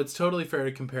 Yeah, no, it's totally fair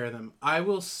to compare them. I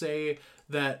will say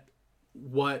that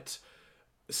what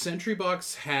Sentry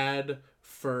Box had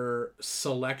for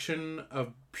selection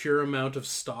of pure amount of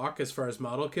stock as far as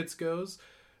model kits goes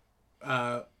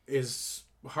is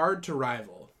hard to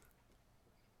rival.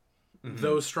 Mm-hmm.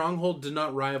 Though Stronghold did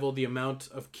not rival the amount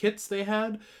of kits they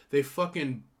had, they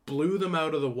fucking blew them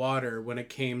out of the water when it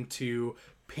came to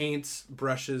paints,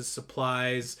 brushes,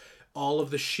 supplies, all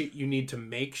of the shit you need to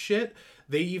make shit.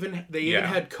 They even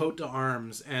had Coat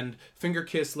d'Arms and Finger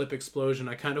Kiss Lip Explosion.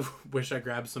 I kind of wish I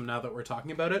grabbed some now that we're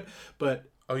talking about it, but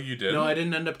oh, you did? No, I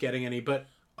didn't end up getting any. But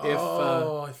if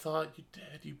I thought you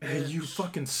did, you bitch. You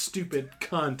fucking stupid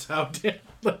cunt!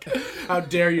 How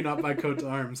dare you not buy Coat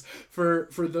d'Arms? For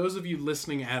those of you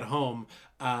listening at home,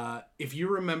 if you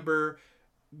remember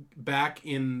back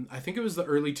in, I think it was the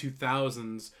early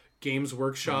 2000s, Games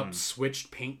Workshop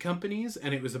switched paint companies,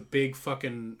 and it was a big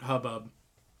fucking hubbub.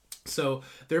 So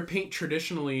their paint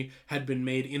traditionally had been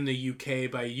made in the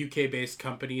UK by a UK-based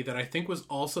company that I think was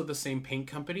also the same paint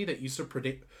company that used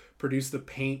to produce the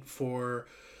paint for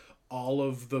all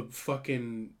of the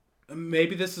fucking...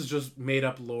 Maybe this is just made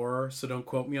up lore, so don't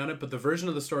quote me on it, but the version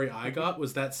of the story I got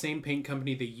was that same paint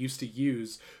company they used to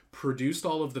use produced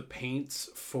all of the paints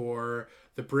for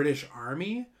the British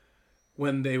Army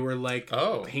when they were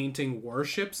painting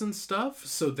warships and stuff.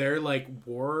 So their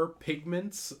war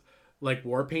pigments...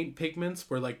 war paint pigments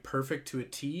were perfect to a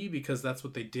T because that's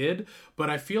what they did. But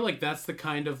I feel like that's the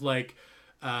kind of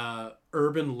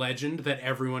urban legend that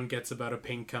everyone gets about a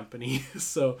paint company.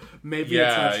 So maybe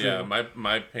it's not true. Yeah,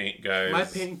 my paint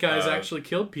guys actually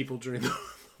killed people during the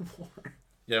war.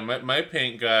 Yeah, my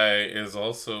paint guy is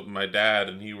also my dad,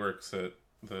 and he works at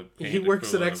the paint. He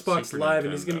works at Xbox Live,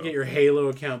 and he's gonna get your Halo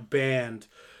account banned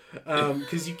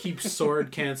because you keep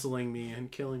sword canceling me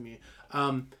and killing me.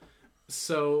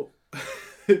 So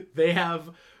they have...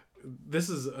 This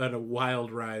is a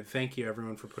wild ride. Thank you,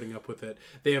 everyone, for putting up with it.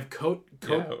 They have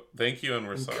thank you, and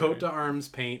we're sorry. Coat d'Arms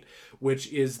paint,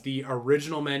 which is the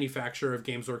original manufacturer of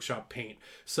Games Workshop paint.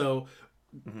 So,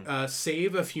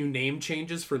 save a few name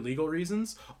changes for legal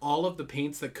reasons. All of the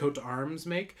paints that Coat d'Arms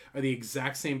make are the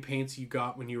exact same paints you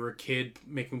got when you were a kid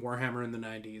making Warhammer in the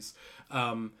 90s.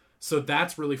 So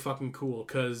that's really fucking cool,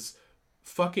 because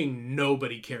fucking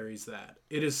nobody carries that.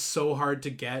 It is so hard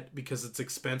to get because it's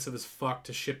expensive as fuck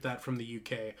to ship that from the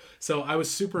UK. So I was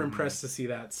super impressed to see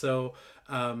that. So,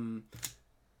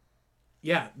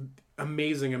 yeah,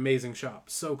 amazing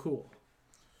shop. So cool.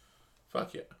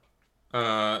 Fuck yeah.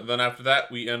 Then after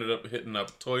that, we ended up hitting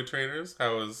up Toy Traders.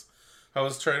 How was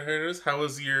Toy Traders? How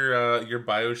was your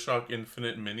BioShock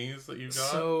Infinite minis that you got?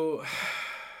 So,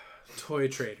 Toy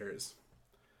Traders.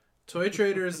 Toy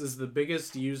Traders is the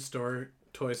biggest used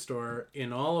toy store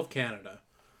in all of Canada.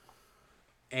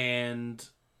 And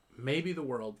maybe the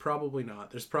world. Probably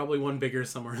not. There's probably one bigger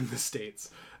somewhere in the States.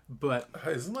 But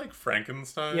isn't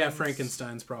Frankenstein? Yeah,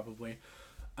 Frankenstein's probably.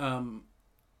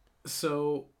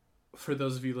 So, for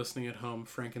those of you listening at home,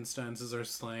 Frankenstein's is our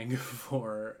slang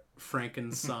for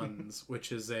Frankensons,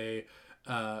 which is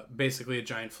basically a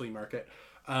giant flea market.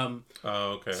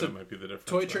 Okay, so that might be the difference.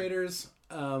 Toy Traders...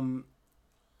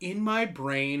 in my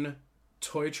brain,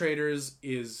 Toy Traders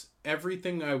is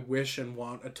everything I wish and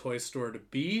want a toy store to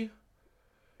be.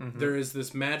 Mm-hmm. There is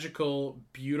this magical,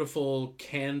 beautiful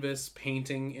canvas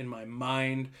painting in my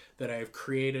mind that I have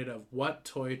created of what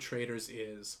Toy Traders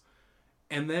is.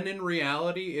 And then in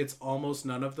reality, it's almost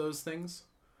none of those things.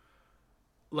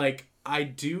 I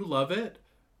do love it,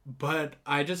 but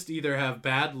I just either have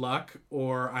bad luck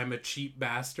or I'm a cheap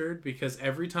bastard, because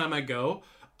every time I go...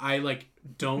 I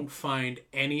don't find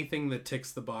anything that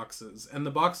ticks the boxes. And the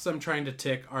boxes I'm trying to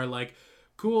tick are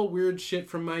cool, weird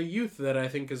shit from my youth that I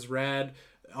think is rad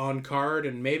on card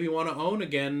and maybe want to own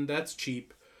again. That's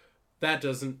cheap. That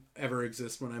doesn't ever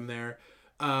exist when I'm there.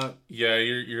 Yeah,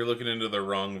 you're looking into the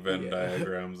wrong Venn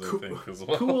diagrams, I think, as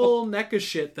well. Cool NECA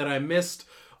shit that I missed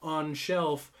on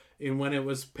shelf when it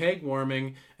was peg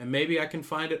warming, and maybe I can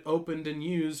find it opened and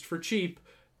used for cheap.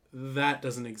 That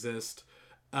doesn't exist.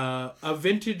 A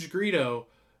vintage Greedo,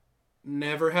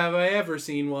 never have I ever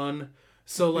seen one.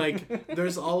 So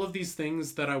there's all of these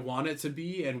things that I want it to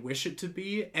be and wish it to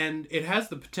be, and it has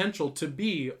the potential to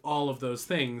be all of those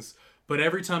things, but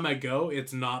every time I go,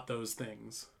 it's not those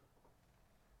things.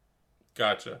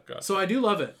 Gotcha. So I do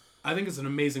love it. I think it's an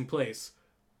amazing place.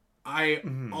 I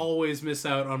always miss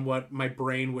out on what my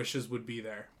brain wishes would be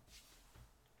there.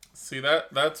 See,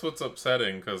 that's what's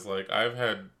upsetting, because I've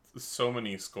had so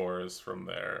many scores from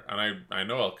there, and I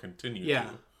know I'll continue yeah.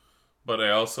 to. But I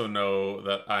also know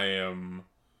that I am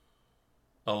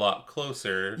a lot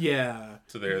closer to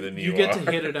there than you are. You get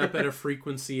to hit it up at a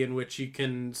frequency in which you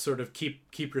can sort of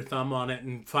keep your thumb on it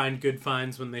and find good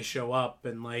finds when they show up,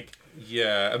 and like...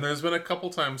 Yeah, and there's been a couple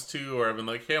times too where I've been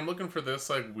like, hey, I'm looking for this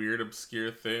like weird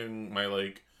obscure thing, my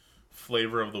like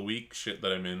flavor of the week shit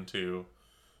that I'm into.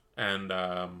 And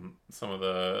some of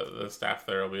the staff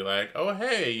there will be like, oh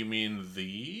hey, you mean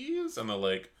these? And they'll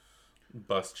like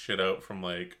bust shit out from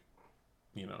like,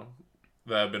 you know,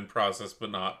 that have been processed but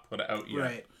not put out yet.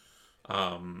 Right.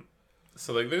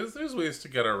 So like there's ways to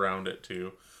get around it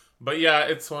too. But yeah,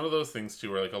 it's one of those things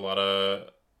too where like a lot of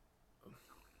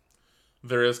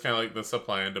there is kind of like the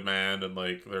supply and demand, and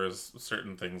like there's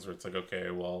certain things where it's like, okay,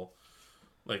 well,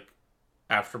 like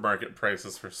aftermarket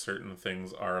prices for certain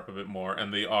things are up a bit more,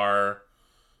 and they are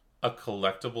a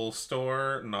collectible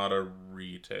store, not a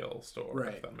retail store,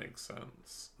 right. if that makes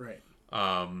sense. Right.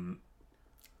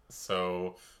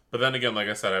 So, but then again, like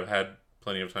I said, I've had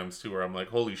plenty of times too where I'm like,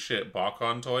 holy shit,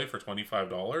 Bakon toy for $25?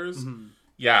 Mm-hmm.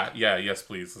 Yeah, yes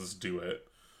please, let's do it.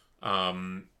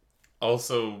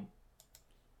 Also,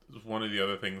 one of the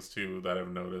other things too that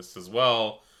I've noticed as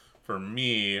well, for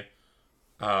me,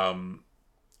 the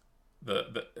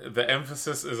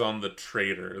emphasis is on the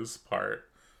traders part.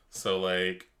 So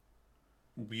like,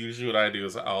 usually what I do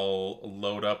is I'll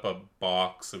load up a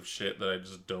box of shit that I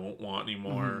just don't want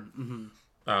anymore. Mm-hmm.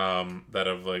 That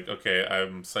of like, okay,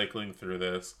 I'm cycling through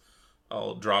this.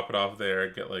 I'll drop it off there,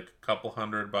 get like a couple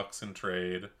 $100 in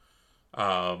trade.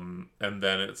 And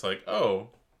then it's like, oh,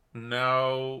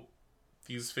 now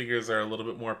these figures are a little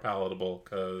bit more palatable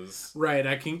because right.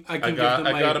 I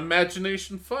got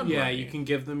imagination fun. Yeah, money. You can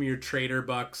give them your trader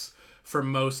bucks for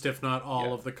most, if not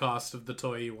all, of the cost of the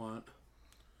toy you want.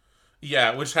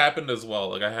 Yeah, which happened as well.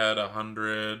 Like I had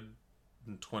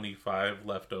 125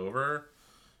 left over,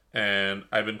 and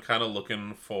I've been kind of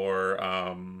looking for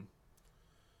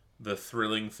the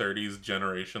Thrilling 30s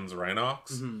Generations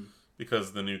Rhinox. Mm-hmm.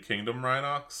 Because the new Kingdom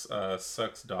Rhinox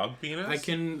sucks dog penis. I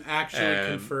can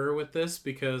actually confer with this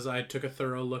because I took a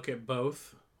thorough look at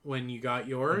both when you got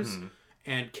yours,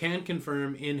 and can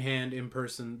confirm in hand, in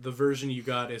person, the version you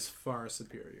got is far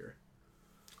superior.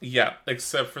 Yeah,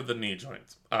 except for the knee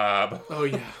joints. Oh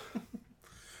yeah.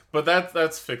 But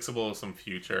that's fixable with some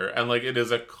future, and like it is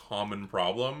a common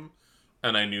problem,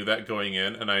 and I knew that going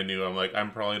in, and I knew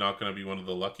I'm probably not going to be one of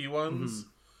the lucky ones,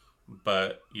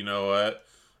 but you know what?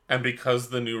 And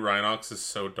because the new Rhinox is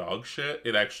so dog shit,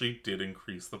 it actually did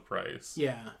increase the price.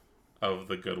 Yeah. Of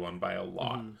the good one by a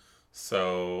lot.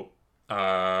 So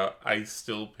I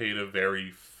still paid a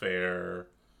very fair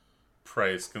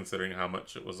price considering how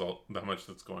much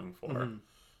it's going for.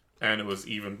 And it was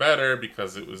even better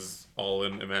because it was all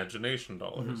in imagination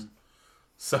dollars.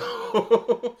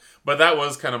 So, but that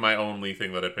was kind of my only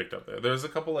thing that I picked up there. There's a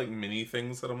couple like mini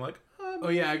things that I'm like, oh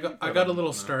yeah, I got a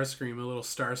little Starscream, a little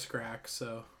Starscrack,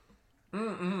 so.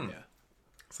 Yeah.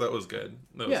 So that was good.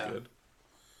 That was good.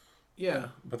 Yeah.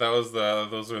 But that was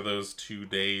those 2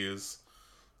 days.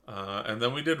 And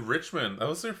then we did Richmond. That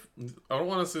was I don't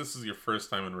want to say this is your first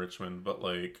time in Richmond, but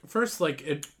like first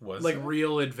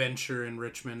real adventure in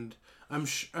Richmond. I'm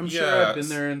sure I've been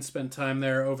there and spent time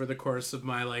there over the course of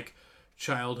my like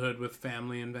childhood with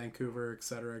family in Vancouver,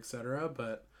 etc., etc.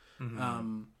 But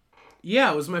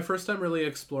yeah, it was my first time really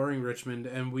exploring Richmond,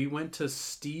 and we went to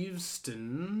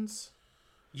Steveston's.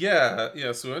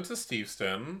 Yeah. So we went to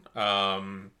Steveston.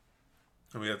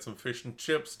 And we had some fish and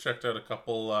chips. Checked out a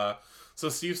couple. So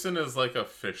Steveston is like a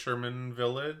fisherman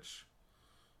village,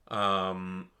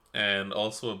 and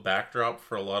also a backdrop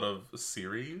for a lot of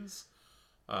series.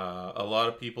 A lot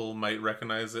of people might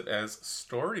recognize it as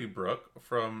Storybrooke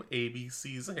from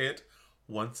ABC's hit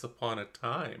Once Upon a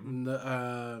Time.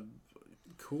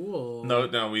 Cool.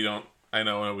 No, we don't. I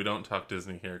know we don't talk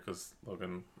Disney here because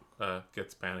Logan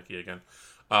gets panicky again.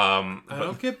 I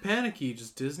don't get panicky.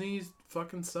 Just Disney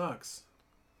fucking sucks.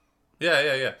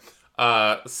 Yeah.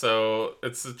 So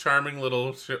it's a charming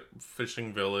little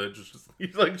fishing village.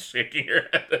 You're like shaking your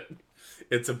head.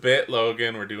 It's a bit,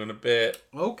 Logan. We're doing a bit.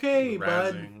 Okay,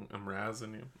 bud. I'm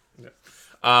razzing you. Yeah.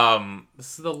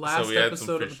 This is the last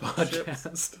episode of the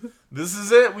podcast. This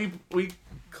is it. We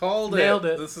called Nailed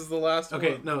it. This is the last one.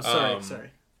 Okay, no,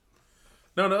 sorry.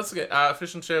 No, it's okay.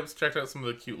 Fish and chips. Checked out some of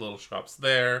the cute little shops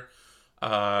there.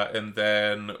 And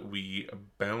then we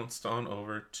bounced on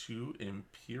over to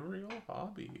Imperial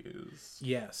Hobbies.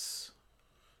 Yes.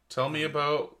 Tell me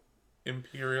about your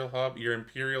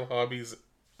Imperial Hobbies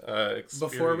experience.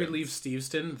 Before we leave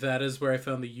Steveston, that is where I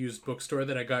found the used bookstore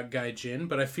that I got Gaijin.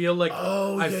 But I feel like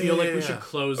we should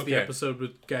close the episode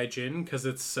with Gaijin because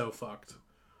it's so fucked.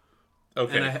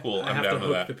 Okay, and cool. I have to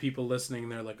hook the people listening.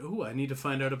 They're like, "Ooh, I need to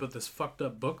find out about this fucked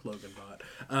up book Logan bought."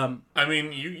 I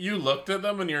mean, you looked at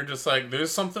them and you're just like, "There's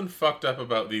something fucked up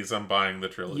about these. I'm buying the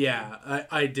trilogy." Yeah,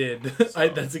 I did. So.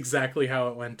 That's exactly how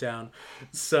it went down.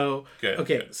 So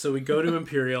good. So we go to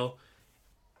Imperial.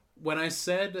 When I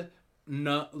said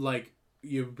not like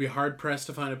you'd be hard pressed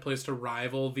to find a place to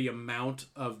rival the amount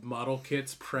of model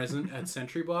kits present at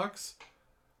Sentry Box.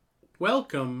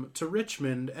 Welcome to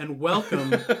Richmond and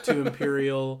welcome to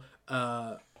Imperial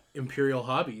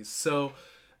Hobbies. So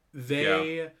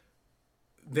they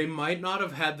might not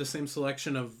have had the same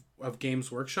selection of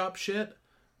Games Workshop shit.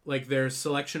 Like their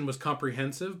selection was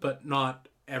comprehensive, but not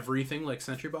everything like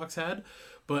Sentry Box had.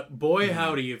 But boy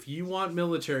howdy, if you want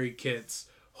military kits,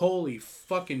 holy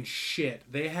fucking shit.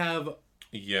 They have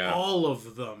all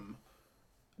of them.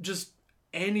 Just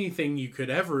anything you could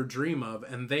ever dream of,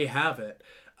 and they have it.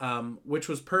 Which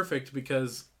was perfect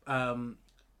because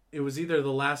it was either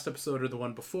the last episode or the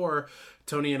one before.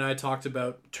 Tony and I talked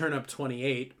about Turn Up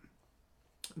 28,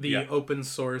 the open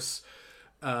source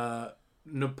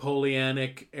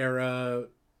Napoleonic era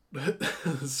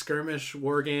skirmish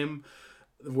war game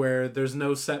where there's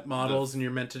no set models and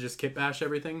you're meant to just kit bash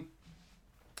everything.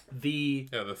 The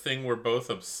thing we're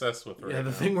both obsessed with right now.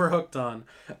 The thing we're hooked on.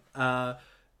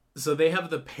 So they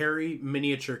have the Perry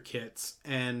miniature kits,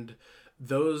 and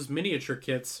those miniature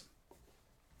kits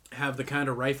have the kind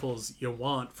of rifles you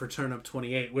want for Turn Up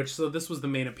 28, so this was the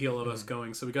main appeal of us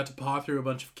going. So we got to paw through a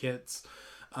bunch of kits.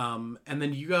 And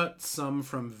then you got some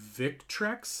from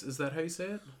Victrex. Is that how you say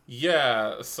it?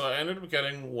 Yeah. So I ended up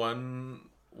getting one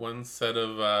set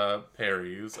of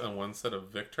Perry's and one set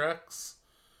of Victrex.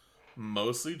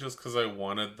 Mostly just because I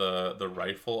wanted the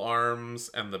rifle arms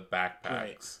and the backpacks.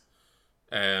 Right.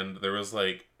 And there was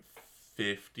like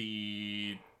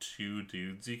 52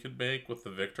 dudes you could make with the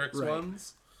Victrex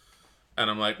ones. And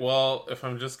I'm like, well, if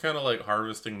I'm just kind of like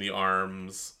harvesting the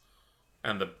arms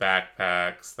and the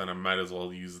backpacks, then I might as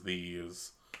well use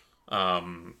these.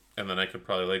 And then I could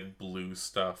probably like blue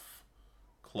stuff,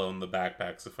 clone the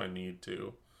backpacks if I need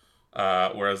to.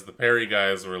 Whereas the Perry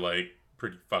guys were like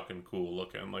pretty fucking cool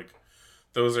looking. Like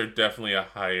those are definitely a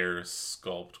higher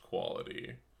sculpt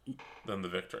quality than the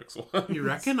Victrex ones. You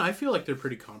reckon? I feel like they're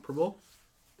pretty comparable.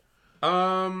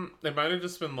 It might have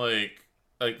just been like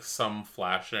some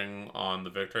flashing on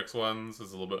the Victrex ones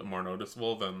is a little bit more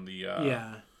noticeable than the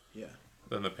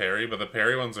than the Perry, but the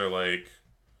Perry ones are like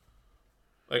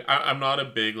I'm not a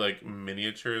big like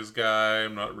miniatures guy.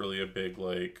 I'm not really a big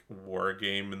like war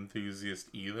game enthusiast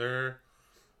either.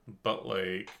 But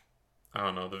like I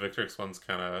don't know, the Victrex ones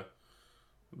kind of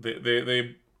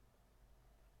they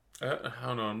I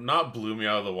don't know, not blew me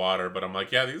out of the water, but I'm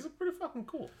like, yeah, these are pretty fucking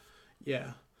cool.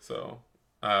 Yeah. So,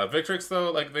 Victrex though,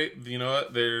 like you know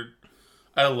what,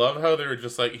 I love how they're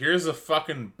just like, here's a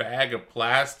fucking bag of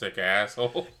plastic,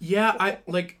 asshole. Yeah, I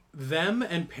like them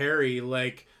and Perry,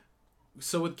 like,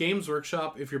 so with Games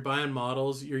Workshop, if you're buying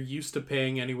models, you're used to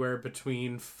paying anywhere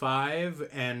between $5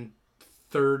 and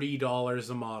 $30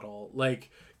 a model. Like,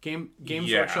 Games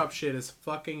Workshop shit is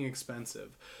fucking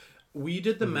expensive. We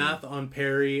did the math on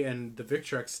Perry and the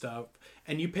Victrex stuff,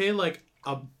 and you pay like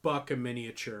 $1 a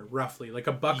miniature, roughly, like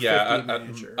 $1.50 a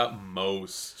miniature at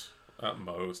most.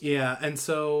 Yeah, and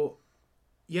so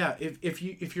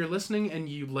if you're listening and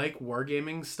you like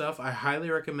wargaming stuff, I highly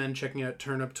recommend checking out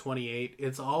Turn Up 28.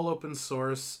 It's all open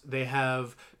source. They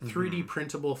have 3D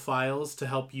printable files to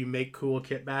help you make cool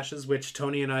kit bashes, which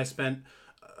Tony and I spent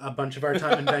a bunch of our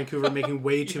time in Vancouver making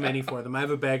way too many for them. I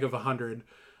have a bag of 100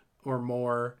 or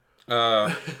more.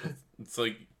 It's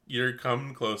like you're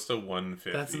coming close to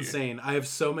 150. That's insane. I have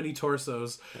so many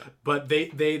torsos, but they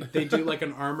do like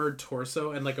an armored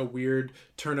torso and like a weird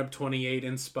Turn Up 28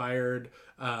 inspired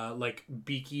like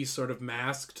beaky sort of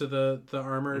mask to the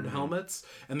armored helmets.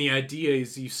 And the idea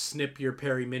is you snip your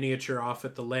Perry miniature off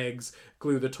at the legs,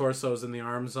 glue the torsos and the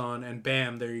arms on, and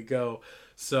bam, there you go.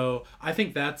 So I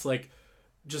think that's like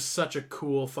just such a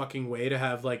cool fucking way to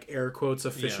have like air quotes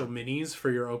official minis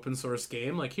for your open source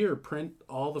game. Like, here, print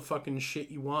all the fucking shit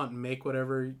you want and make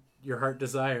whatever your heart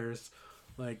desires.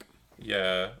 Like,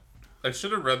 yeah, I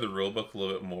should have read the rulebook a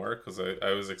little bit more because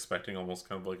I was expecting almost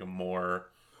kind of like a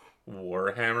more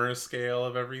Warhammer scale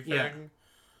of everything. Yeah.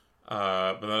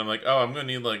 But then I'm like, oh, I'm gonna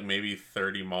need like maybe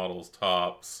 30 models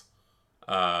tops.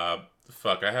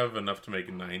 Fuck, I have enough to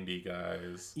make 90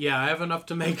 guys. Yeah, I have enough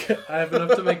to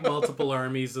make multiple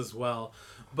armies as well.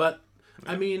 But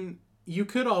I mean, you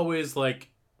could always like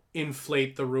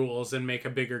inflate the rules and make a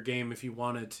bigger game if you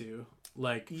wanted to.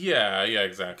 Like, yeah,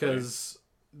 exactly. Because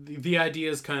the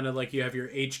idea is kind of like you have your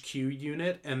HQ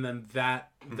unit, and then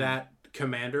that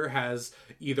commander has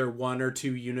either 1 or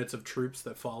 2 units of troops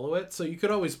that follow it. So you could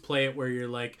always play it where you're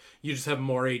like, you just have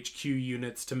more HQ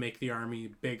units to make the army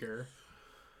bigger.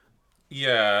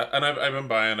 Yeah, and I've been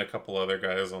buying a couple other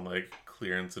guys on like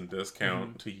clearance and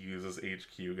discount to use as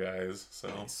HQ guys. So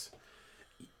nice.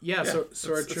 Yeah, so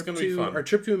our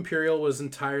trip to Imperial was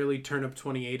entirely Turnip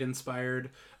 28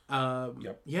 inspired.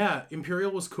 Yeah,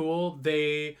 Imperial was cool.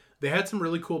 They had some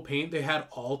really cool paint. They had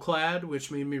all clad,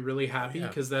 which made me really happy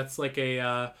because that's like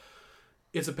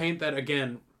it's a paint that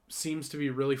again seems to be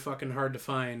really fucking hard to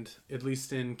find, at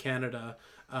least in Canada.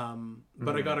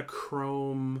 But I got a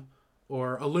chrome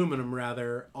or aluminum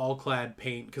rather all clad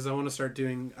paint because I want to start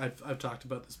doing. I've talked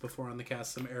about this before on the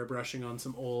cast. Some airbrushing on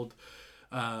some old,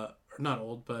 not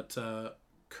old, but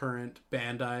current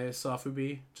Bandai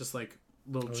Sofubi, just like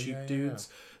little cheap dudes.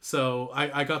 Yeah. So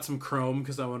I got some chrome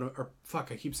because I want to,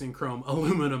 I keep saying chrome,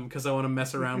 aluminum because I want to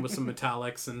mess around with some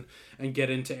metallics and get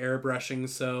into airbrushing.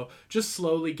 So just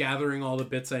slowly gathering all the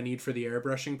bits I need for the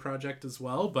airbrushing project as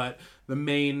well. But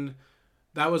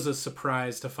that was a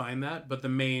surprise to find that. But the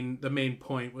main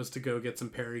point was to go get some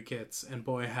Perry kits, and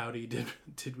boy howdy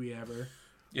did we ever.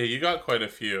 Yeah, you got quite a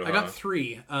few. I got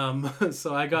 3.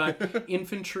 So I got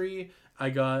infantry. I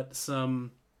got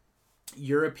some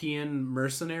European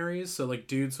mercenaries, so like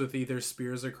dudes with either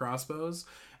spears or crossbows,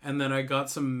 and then I got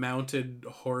some mounted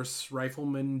horse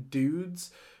rifleman dudes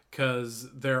because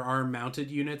there are mounted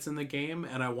units in the game,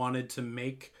 and I wanted to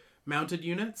make mounted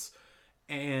units,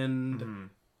 and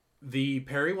the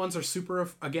Perry ones are super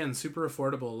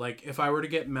affordable. Like if I were to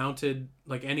get mounted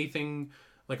like anything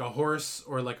like a horse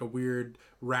or like a weird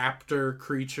raptor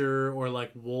creature or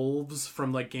like wolves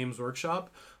from like Games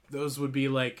Workshop, those would be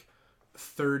like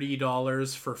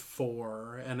 $30 for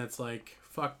 4, and it's like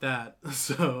fuck that.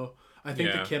 So I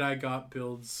think the kit I got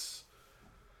builds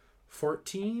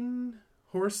 14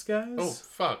 horse guys. Oh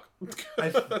fuck.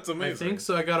 That's amazing. I think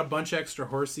so. I got a bunch extra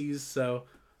horsies, so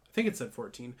I think it said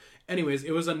 14. Anyways,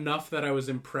 it was enough that I was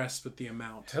impressed with the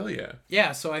amount. Hell yeah.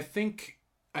 Yeah, so I think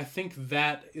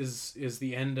that is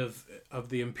the end of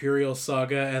the Imperial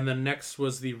saga, and the next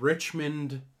was the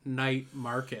Richmond Night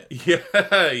Market.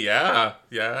 Yeah.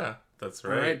 That's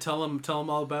right. All right, tell them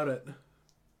all about it.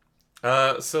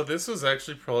 So this was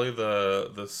actually probably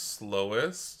the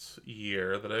slowest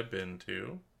year that I've been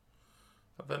to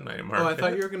of the night market. Oh, I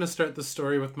thought you were going to start the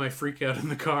story with my freak out in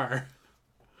the car.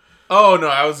 Oh, no,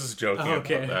 I was just joking about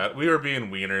that. We were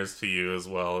being wieners to you as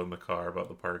well in the car about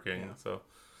the parking. Yeah. So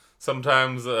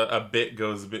sometimes a bit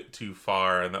goes a bit too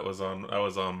far, and that was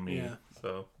on me. Yeah.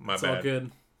 So my bad. It's all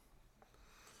good.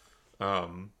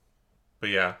 But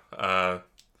yeah,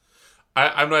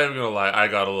 I'm not even gonna lie. I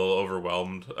got a little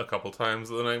overwhelmed a couple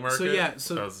times at the night market.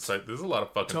 So I was just like, "There's a lot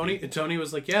of fucking people." Tony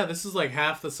was like, "Yeah, this is like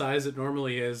half the size it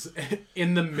normally is."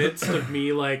 In the midst of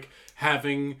me like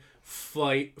having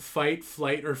fight,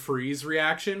 flight, or freeze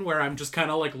reaction, where I'm just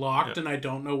kind of like locked and I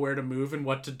don't know where to move and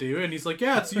what to do. And he's like,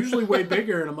 "Yeah, it's usually way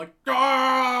bigger," and I'm like,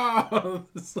 "Ah!"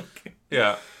 It's like,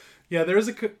 yeah, there's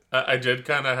I did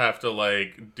kind of have to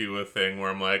like do a thing where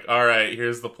I'm like, "All right,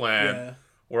 here's the plan." Yeah.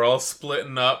 We're all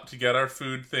splitting up to get our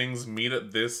food things, meet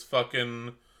at this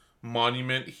fucking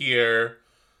monument here.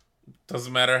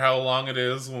 Doesn't matter how long it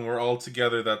is. When we're all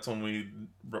together, that's when we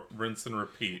rinse and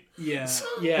repeat. Yeah,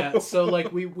 yeah. So,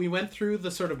 like, we went through the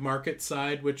sort of market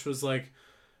side, which was, like,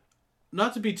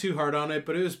 not to be too hard on it,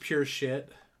 but it was pure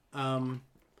shit.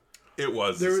 It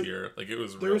was this year. Like, it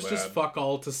was real bad. There was just fuck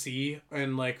all to see,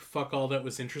 and, like, fuck all that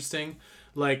was interesting.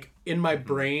 Like, in my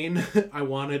brain, I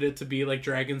wanted it to be like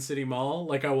Dragon City Mall.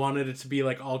 Like, I wanted it to be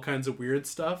like all kinds of weird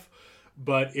stuff.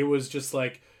 But it was just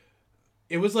like,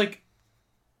 it was like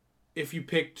if you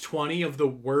picked 20 of the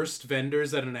worst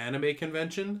vendors at an anime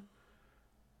convention.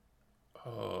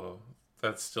 Oh,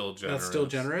 that's still generous. That's still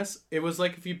generous. It was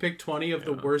like if you picked 20 of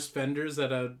the worst vendors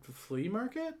at a flea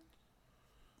market.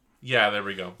 Yeah, there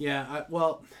we go. Yeah,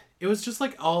 well, it was just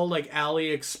like all like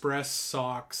AliExpress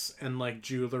socks and like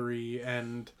jewelry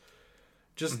and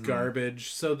just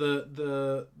garbage. So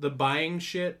the buying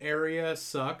shit area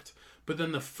sucked, but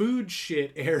then the food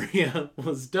shit area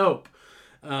was dope.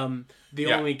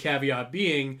 The only caveat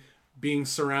being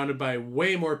surrounded by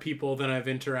way more people than I've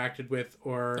interacted with,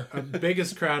 or the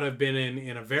biggest crowd I've been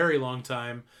in a very long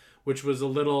time, which was a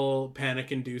little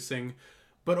panic inducing.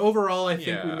 But overall, I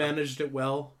think we managed it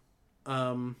well.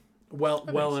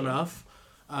 Well enough.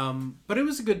 But it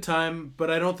was a good time, but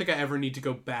I don't think I ever need to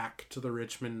go back to the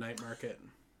Richmond Night Market.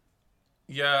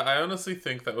 Yeah, I honestly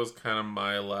think that was kind of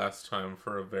my last time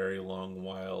for a very long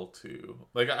while too.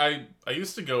 Like I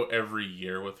used to go every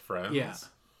year with friends. Yeah.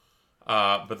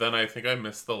 But then I think I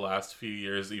missed the last few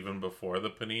years even before the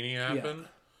panini happened.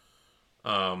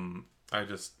 Yeah. I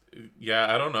just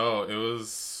I don't know. It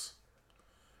was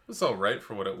all right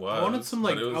for what it was. I wanted some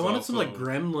like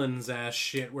Gremlins ass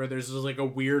shit where there's just like a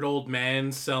weird old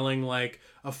man selling like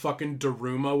a fucking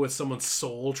Daruma with someone's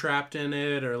soul trapped in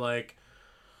it, or like.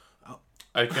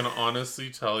 I can honestly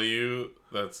tell you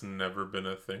that's never been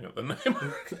a thing at the night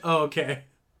market. Oh, okay.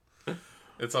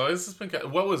 It's always just been.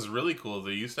 What was really cool,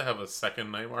 they used to have a second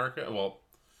night market. Well,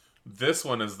 this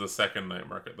one is the second night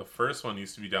market. The first one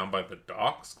used to be down by the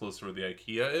docks, close to where the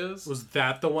IKEA is. Was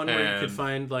that the one where you could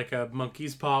find like a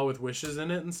monkey's paw with wishes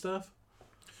in it and stuff?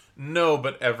 No,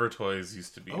 but Evertoys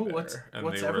used to be there. What's they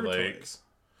Evertoys? Were like.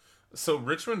 So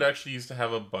Richmond actually used to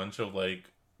have a bunch of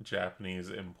like Japanese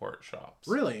import shops.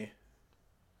 Really?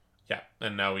 Yeah,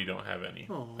 and now we don't have any.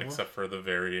 Aww. Except for the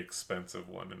very expensive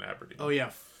one in Aberdeen. Oh yeah,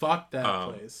 fuck that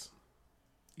place.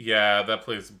 Yeah, that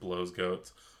place blows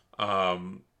goats.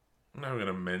 I'm not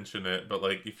gonna mention it, but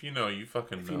like if you know, you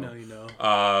fucking know. If you know, you know.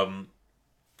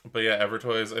 But yeah,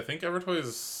 Evertoys. I think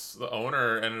Evertoys, the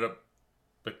owner, ended up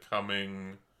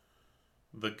becoming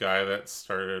the guy that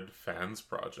started Fans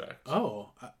Project.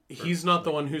 Oh, he's not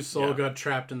the one whose soul got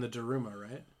trapped in the Daruma,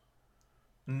 right?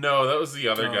 No, that was the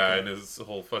other guy, and his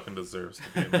whole fucking deserves to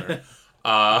be in there.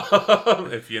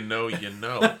 If you know, you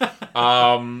know.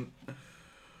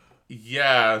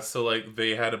 Yeah, so like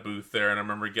they had a booth there, and I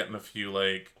remember getting a few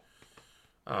like,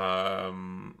 oh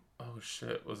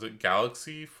shit, was it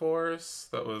Galaxy Force?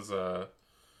 That was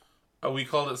we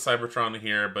called it Cybertron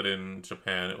here, but in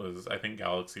Japan it was, I think,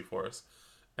 Galaxy Force.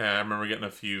 And I remember getting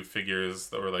a few figures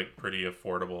that were like pretty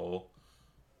affordable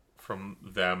from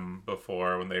them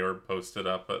before when they were posted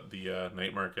up at the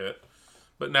night market.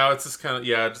 But now it's just kind of,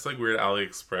 just like weird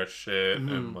AliExpress shit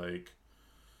and like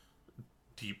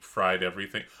deep fried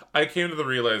everything. I came to the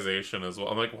realization as well.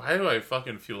 I'm like, why do I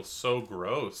fucking feel so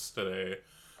gross today?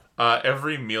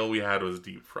 Every meal we had was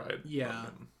deep fried. Yeah.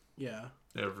 Yeah.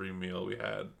 Every meal we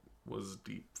had was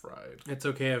deep fried. It's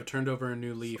okay. I've turned over a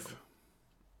new leaf. So,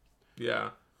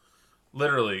 yeah.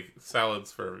 Literally,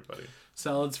 salads for everybody.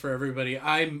 Salads for everybody.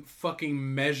 I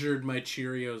fucking measured my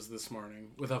Cheerios this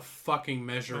morning with a fucking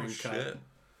measuring cup. Shit.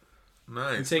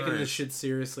 Nice. I'm taking this shit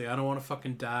seriously. I don't want to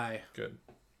fucking die. Good.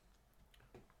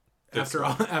 After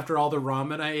all the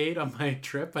ramen I ate on my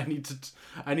trip, I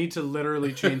need to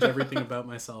literally change everything about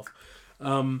myself.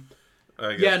 The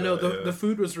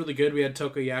food was really good. We had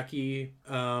takoyaki.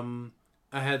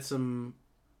 I had some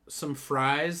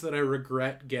fries that I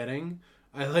regret getting.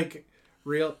 I like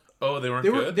real. Oh, they weren't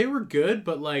good? They were good,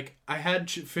 but like I had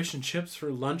fish and chips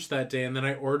for lunch that day, and then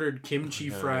I ordered kimchi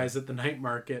fries at the night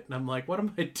market, and I'm like, what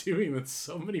am I doing with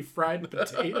so many fried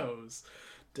potatoes?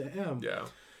 Damn. Yeah.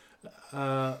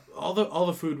 All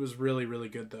the food was really, really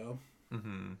good though.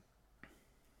 Mm-hmm.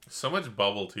 So much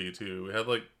bubble tea too. We had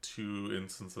like 2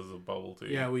 instances of bubble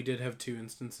tea. Yeah, we did have 2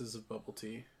 instances of bubble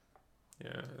tea.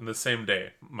 Yeah, in the same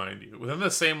day, mind you, within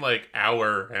the same like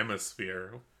hour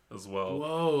hemisphere as well.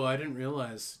 Whoa, I didn't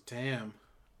realize. Damn.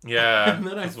 Yeah, and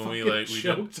then I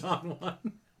choked on one.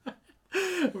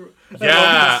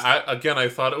 I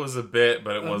thought it was a bit,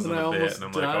 but it wasn't a bit, and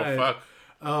I'm like, oh fuck.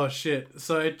 Oh shit!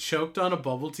 So I choked on a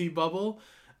bubble tea bubble.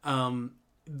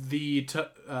 The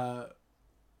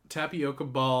tapioca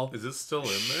ball is it still in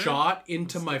there? Shot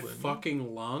into my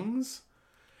fucking lungs,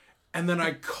 and then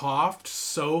I coughed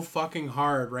so fucking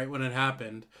hard right when it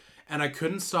happened, and I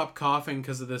couldn't stop coughing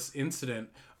because of this incident.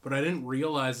 But I didn't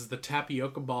realize the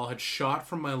tapioca ball had shot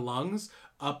from my lungs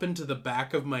up into the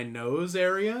back of my nose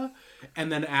area.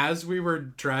 And then as we were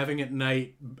driving at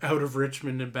night out of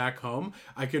Richmond and back home,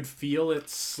 I could feel it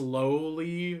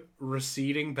slowly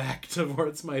receding back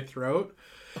towards my throat.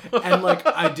 And like,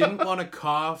 I didn't want to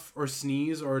cough or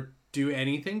sneeze or do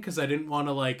anything because I didn't want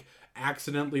to like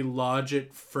accidentally lodge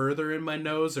it further in my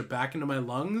nose or back into my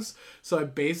lungs. So I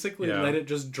basically let it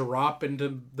just drop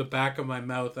into the back of my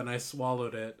mouth and I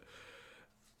swallowed it.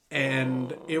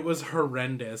 And it was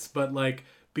horrendous. But like,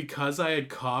 because I had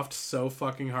coughed so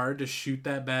fucking hard to shoot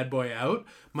that bad boy out,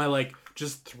 my like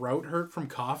just throat hurt from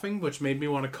coughing, which made me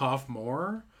want to cough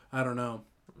more. I don't know.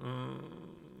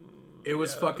 It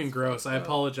was fucking gross. I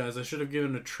apologize. I should have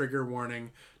given a trigger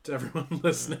warning to everyone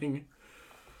listening.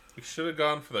 You should have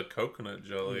gone for the coconut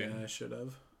jelly. Yeah, I should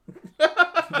have.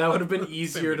 That would have been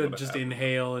easier to just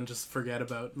inhale and just forget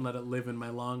about and let it live in my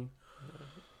lung.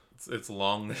 It's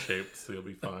long shaped, so you'll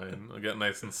be fine. It'll get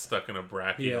nice and stuck in a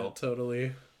brachial. Yeah,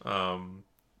 totally.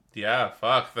 Yeah,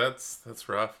 fuck. That's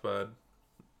rough, bud.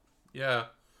 Yeah.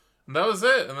 And that was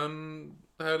it. And then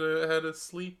had to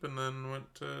sleep, and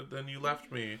then you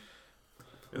left me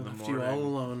in the morning. You all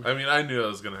alone. I mean, I knew that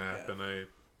was gonna happen. Yeah.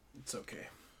 It's okay.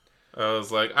 I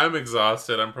was like, I'm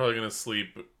exhausted. I'm probably gonna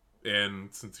sleep in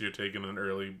since you're taking an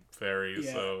early ferry.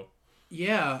 Yeah. So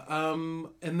yeah.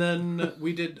 And then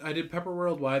I did Pepper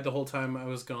Worldwide the whole time I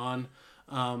was gone.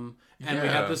 And we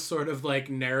had this sort of like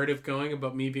narrative going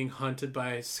about me being hunted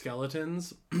by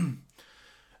skeletons.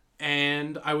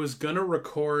 And I was gonna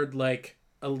record like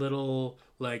a little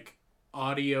like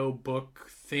audio book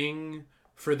thing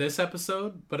for this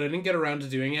episode, but I didn't get around to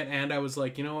doing it. And I was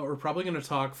like, you know what, we're probably gonna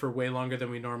talk for way longer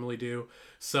than we normally do.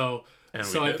 So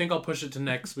I think I'll push it to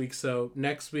next week. So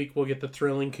next week we'll get the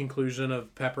thrilling conclusion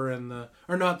of Pepper and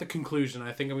or not the conclusion.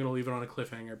 I think I'm gonna leave it on a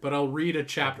cliffhanger. But I'll read a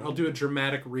chapter. I'll do a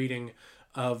dramatic reading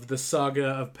of the saga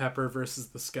of Pepper versus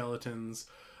the skeletons.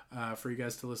 For you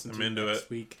guys to listen to next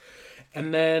week.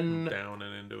 And then... I'm down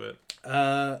and into it.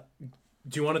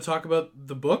 Do you want to talk about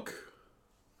the book?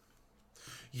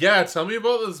 Yeah, tell me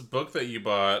about this book that you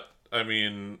bought. I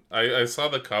mean, I saw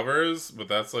the covers, but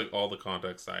that's like all the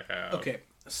context I have. Okay,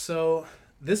 so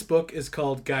this book is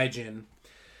called Gaijin.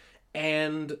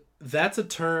 And that's a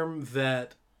term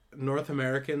that North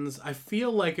Americans, I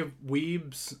feel like if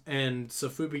weebs and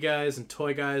sofubi guys and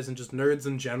toy guys and just nerds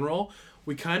in general...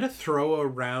 we kind of throw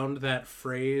around that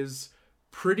phrase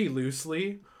pretty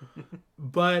loosely,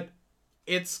 but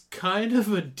it's kind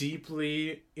of a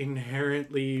deeply,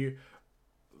 inherently,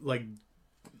 like,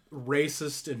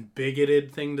 racist and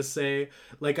bigoted thing to say.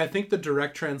 Like, I think the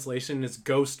direct translation is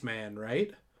Ghost Man,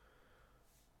 right?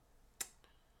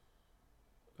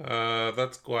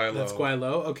 That's Guaylo. That's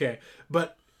Guaylo? Okay.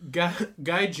 But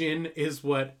Gaijin is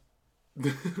what...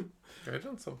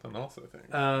 Gaijin's something else, I think.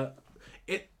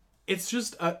 It's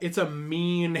just it's a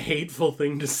mean, hateful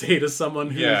thing to say to someone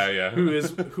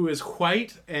who is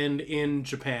white and in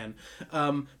Japan.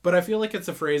 But I feel like it's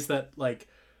a phrase that like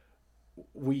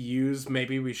we use,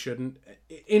 maybe we shouldn't.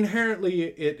 Inherently,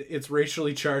 it's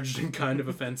racially charged and kind of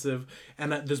offensive.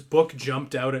 And this book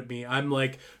jumped out at me. I'm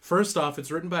like, first off,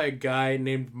 it's written by a guy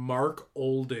named Mark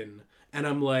Olden, and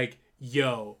I'm like,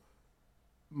 yo,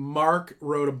 Mark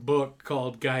wrote a book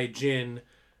called Gaijin.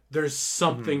 There's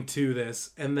something to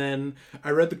this. And then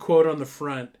I read the quote on the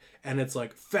front, and it's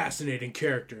like, fascinating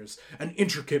characters, an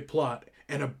intricate plot,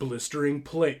 and a blistering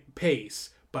pace.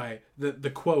 By the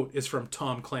quote is from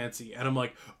Tom Clancy. And I'm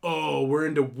like, oh, we're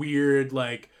into weird,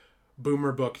 like,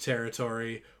 boomer book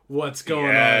territory. What's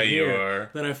going on here? You are.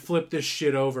 Then I flip this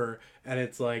shit over, and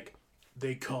it's like,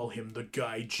 they call him the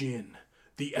Gaijin,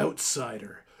 the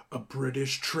outsider, a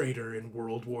British traitor in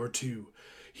World War II.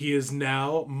 He is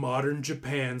now modern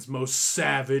Japan's most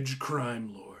savage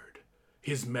crime lord.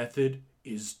 His method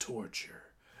is torture.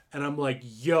 And I'm like,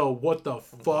 yo, what the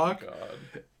fuck? Oh my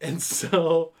God. And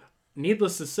so,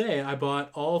 needless to say, I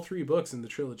bought all 3 books in the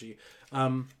trilogy.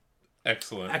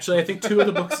 Excellent. Actually, I think 2 of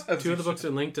the books are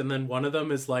linked, and then one of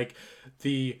them is like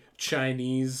the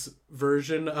Chinese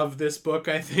version of this book,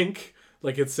 I think.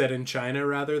 Like it's set in China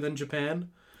rather than Japan.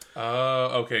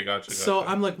 Okay, gotcha. So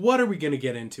I'm like, what are we going to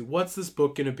get into? What's this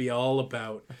book going to be all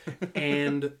about?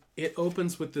 And it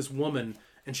opens with this woman,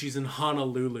 and she's in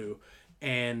Honolulu,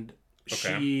 and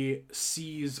she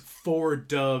sees 4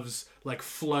 doves like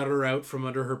flutter out from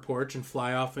under her porch and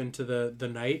fly off into the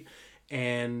night.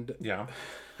 And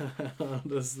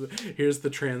here's the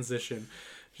transition.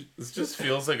 This just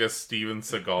feels like a Steven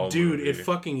Seagal Dude, movie. It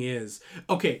fucking is.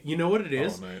 Okay, you know what it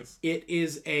is? Oh, nice. It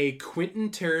is a Quentin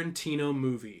Tarantino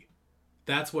movie.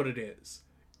 That's what it is.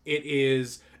 It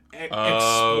is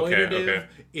exploitative. Okay.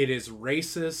 It is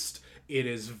racist. It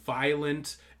is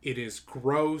violent. It is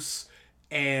gross.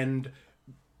 And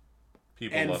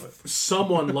people love it.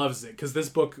 Someone loves it, because this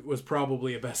book was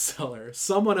probably a bestseller.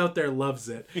 Someone out there loves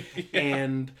it.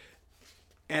 Yeah.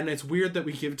 And it's weird that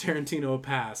we give Tarantino a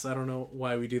pass. I don't know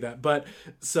why we do that. But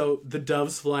so the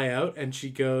doves fly out, and she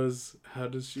goes, how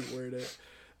does she word it?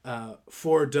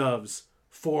 4 doves.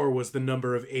 4 was the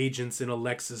number of agents in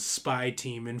Alexa's spy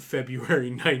team in February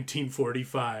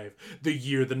 1945, the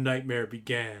year the nightmare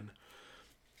began.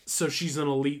 So she's an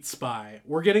elite spy.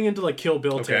 We're getting into like Kill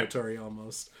Bill territory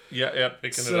almost. Yeah,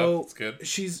 picking it up. It's good.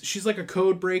 She's like a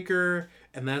code breaker,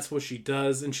 and that's what she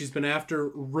does. And she's been after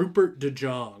Rupert de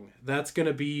Jong. That's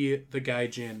gonna be the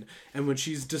Gaijin. And when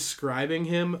she's describing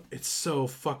him, it's so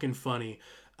fucking funny.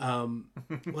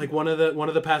 Like one of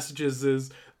the passages is,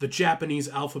 the Japanese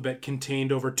alphabet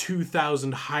contained over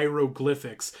 2,000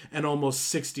 hieroglyphics and almost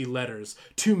 60 letters,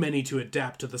 too many to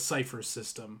adapt to the cipher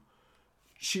system.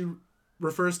 She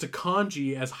refers to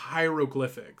kanji as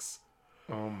hieroglyphics.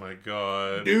 Oh my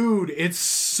god. Dude, it's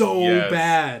so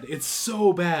bad. It's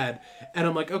so bad. And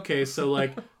I'm like, okay, so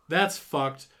like that's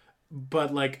fucked.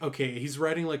 But like, okay, he's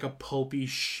writing like a pulpy,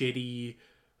 shitty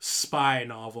spy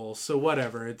novel. So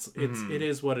whatever. It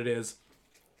is what it is.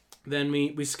 Then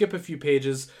we skip a few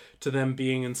pages to them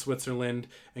being in Switzerland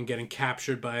and getting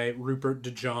captured by Rupert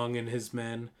de Jong and his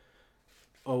men.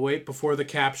 Oh wait, before the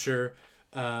capture,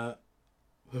 oh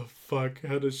fuck,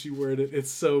 how does she word it?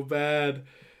 It's so bad.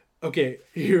 Okay,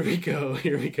 here we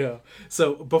go.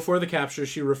 So, before the capture,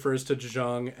 she refers to De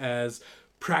Jong as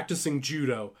practicing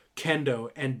judo,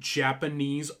 kendo, and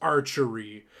Japanese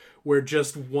archery, where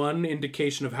just one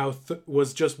indication of how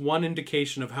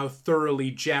thoroughly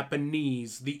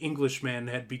Japanese the Englishman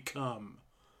had become.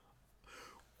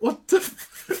 What the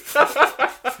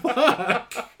fuck?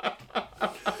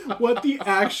 What the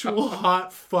actual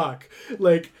hot fuck?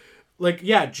 Like,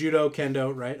 yeah, judo,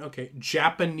 kendo, right? Okay,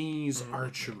 Japanese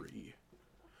archery.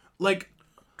 Like,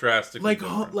 drastically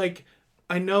like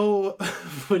I know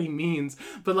what he means,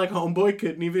 but like homeboy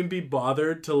couldn't even be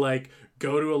bothered to like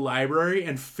go to a library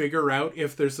and figure out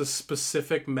if there's a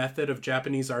specific method of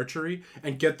Japanese archery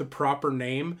and get the proper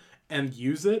name and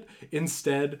use it.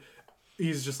 Instead,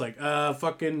 he's just like,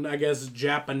 fucking, I guess,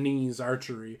 Japanese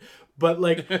archery. But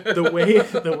like the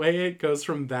way it goes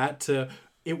from that to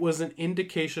it was an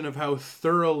indication of how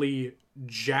thoroughly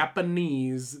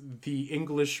Japanese the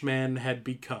Englishman had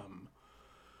become.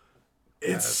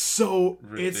 It's so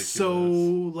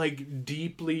like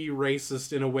deeply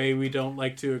racist in a way we don't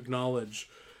like to acknowledge.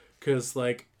 Cause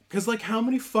like how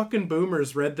many fucking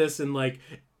boomers read this in like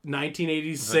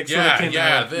 1986?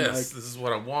 This is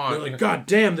what I want. They're like, God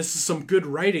damn, this is some good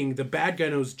writing. The bad guy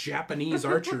knows Japanese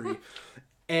archery.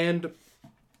 And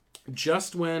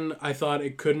just when I thought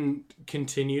it couldn't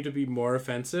continue to be more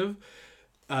offensive,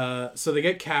 so they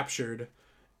get captured,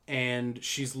 and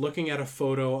she's looking at a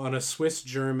photo on a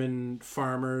Swiss-German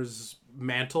farmer's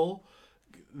mantle.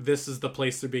 This is the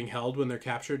place they're being held when they're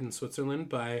captured in Switzerland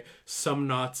by some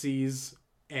Nazis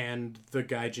and the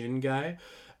Gaijin guy.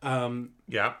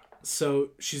 Yeah. So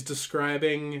she's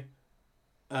describing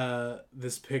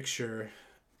this picture,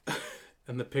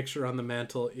 and the picture on the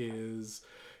mantle is...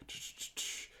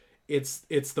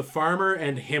 It's the farmer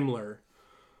and Himmler.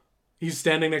 He's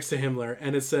standing next to Himmler,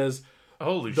 and it says,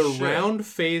 "Holy the shit.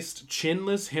 round-faced,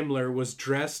 chinless Himmler was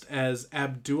dressed as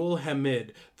Abdul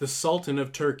Hamid, the Sultan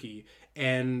of Turkey,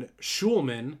 and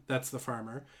Schulman, that's the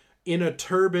farmer, in a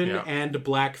turban and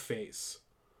blackface."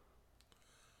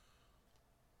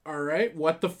 All right,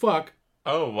 what the fuck?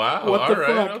 Oh, wow. What the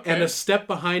fuck? Okay. And a step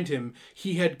behind him,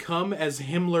 he had come as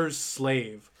Himmler's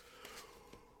slave.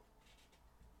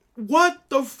 What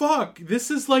the fuck?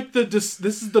 This is like this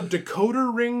is the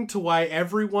decoder ring to why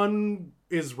everyone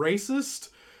is racist.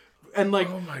 And like,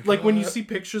 like when you see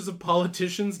pictures of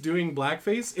politicians doing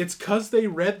blackface, it's cause they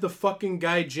read the fucking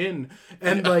Gaijin.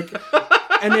 And like,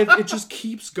 and it just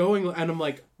keeps going. And I'm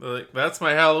like, that's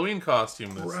my Halloween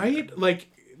costume this right? year. Like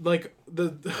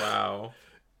the wow.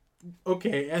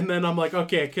 Okay, and then I'm like,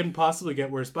 okay, it couldn't possibly get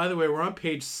worse. By the way, we're on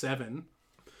page 7.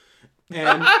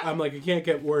 And I'm like, it can't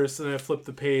get worse. And I flip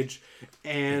the page,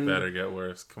 and it better get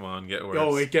worse. Come on, get worse.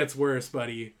 Oh, it gets worse,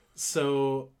 buddy.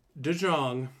 So De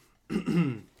Jong,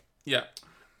 yeah,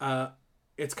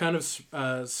 it's kind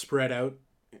of spread out.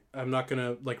 I'm not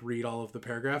gonna like read all of the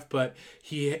paragraph, but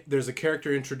there's a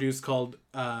character introduced called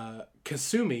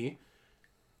Kasumi,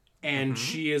 and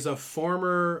she is a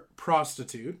former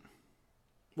prostitute,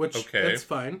 which that's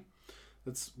fine.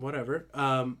 That's whatever.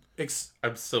 I'm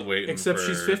still waiting. Except for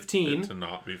she's 15 it to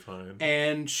not be fine,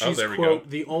 and she's quote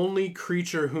the only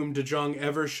creature whom De Jong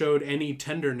ever showed any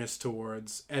tenderness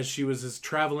towards, as she was his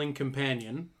traveling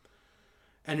companion.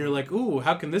 And you're like, ooh,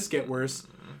 how can this get worse?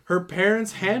 Her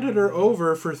parents handed her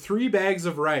over for 3 bags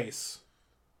of rice.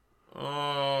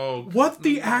 Oh, what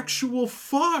the actual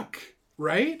fuck,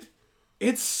 right?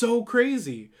 It's so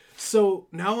crazy. So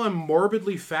now I'm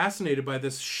morbidly fascinated by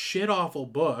this shit awful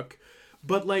book.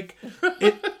 But like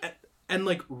it, and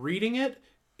like reading it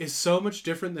is so much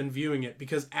different than viewing it,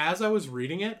 because as I was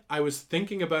reading it, I was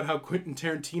thinking about how Quentin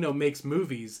Tarantino makes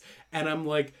movies, and I'm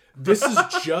like, this is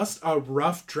just a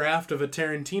rough draft of a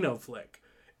Tarantino flick.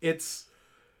 It's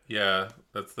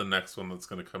that's the next one that's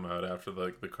going to come out after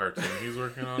the cartoon he's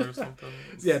working on or something.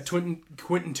 Yeah,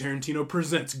 Quentin Tarantino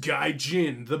presents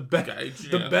Gaijin, the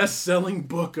best-selling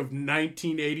book of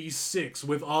 1986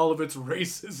 with all of its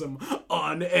racism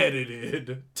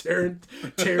unedited.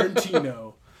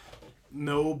 Tarantino.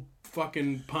 No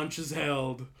fucking punches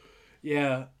held.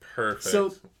 Yeah. Perfect.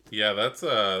 So yeah, that's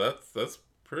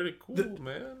pretty cool,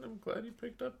 man. I'm glad you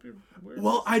picked up your weirdness.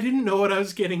 Well, I didn't know what I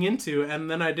was getting into,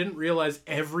 and then I didn't realize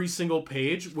every single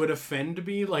page would offend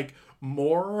me, like,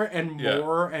 more and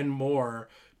more and more,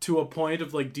 to a point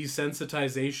of, like,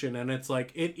 desensitization. And it's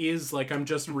like, it is like I'm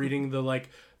just reading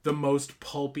the most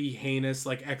pulpy, heinous,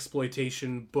 like,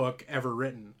 exploitation book ever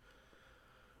written.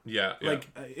 Yeah. Like,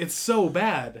 it's so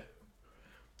bad.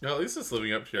 Well, at least it's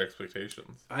living up to your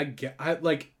expectations.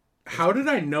 How did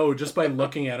I know just by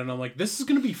looking at it? And I'm like, this is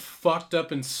gonna be fucked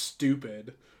up and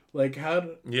stupid. Like, how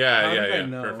did I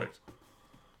know? Perfect.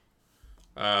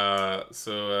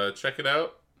 So check it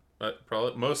out.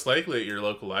 Probably most likely at your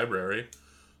local library.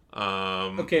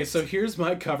 Okay, so here's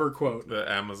my cover quote.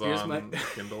 The Amazon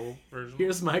Kindle version.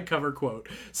 Here's my cover quote.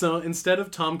 So instead of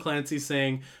Tom Clancy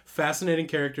saying fascinating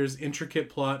characters, intricate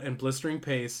plot, and blistering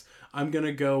pace, I'm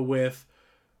gonna go with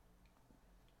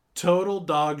total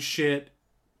dog shit,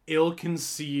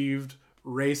 ill-conceived,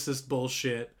 racist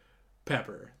bullshit,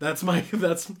 Pepper. Get fucked,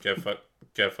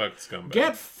 scumbag.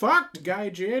 Get fucked,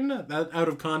 Gaijin. That out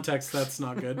of context, that's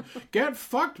not good. Get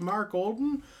fucked, Mark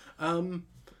Olden.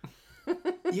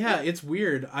 Yeah, it's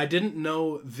weird. I didn't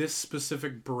know this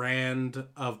specific brand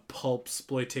of pulp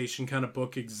exploitation kind of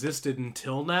book existed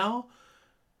until now.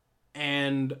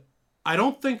 And I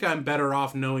don't think I'm better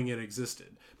off knowing it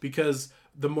existed, because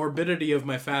the morbidity of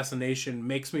my fascination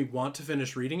makes me want to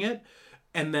finish reading it.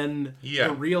 And then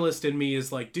the realist in me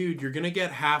is like, dude, you're going to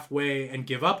get halfway and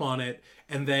give up on it.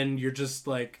 And then you're just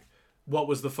like, what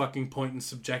was the fucking point in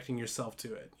subjecting yourself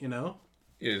to it, you know?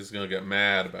 You're just going to get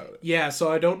mad about it. Yeah,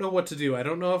 so I don't know what to do. I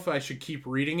don't know if I should keep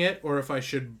reading it or if I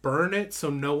should burn it so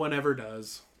no one ever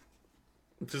does.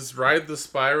 Just ride the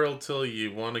spiral till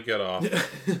you want to get off.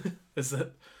 Is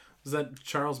that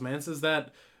Charles Manson? Is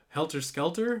that Helter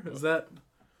Skelter? Is that...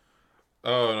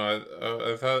 Oh,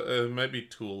 no, I thought it might be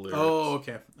Tool lyrics. Oh,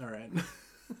 okay. All right.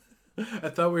 I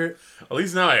thought we were... At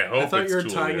least now I hope it's Tool lyrics. I thought you were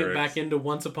tying it back into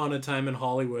Once Upon a Time in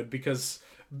Hollywood, because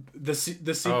the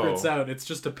secret's out. It's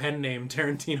just a pen name.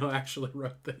 Tarantino actually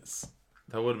wrote this.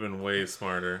 That would have been way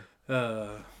smarter.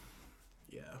 Yeah.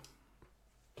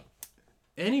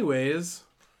 Anyways,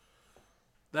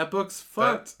 that book's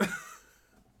fucked.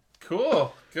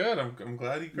 Cool. Good. I'm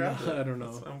glad you grabbed it. I don't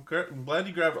know. I'm glad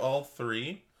you grabbed all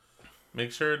three.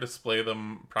 Make sure to display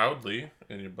them proudly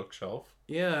in your bookshelf.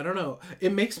 Yeah, I don't know.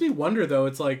 It makes me wonder, though.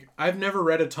 It's like, I've never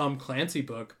read a Tom Clancy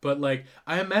book, but, like,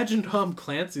 I imagine Tom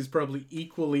Clancy's probably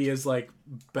equally as, like,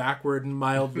 backward and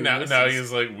mildly racist. Now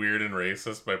he's, like, weird and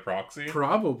racist by proxy?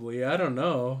 Probably. I don't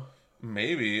know.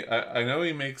 Maybe. I know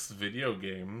he makes video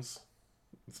games.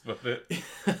 That's about it.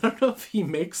 I don't know if he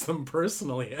makes them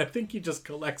personally. I think he just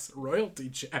collects a royalty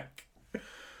check.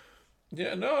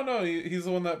 Yeah, no, he's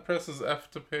the one that presses F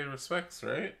to pay respects,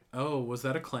 right? Oh, was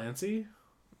that a Clancy?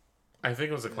 I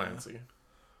think it was a Clancy.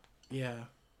 Yeah.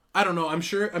 I don't know. I'm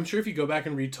sure if you go back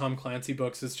and read Tom Clancy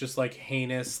books, it's just like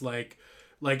heinous, like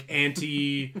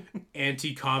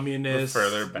anti-communist. The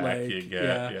further back you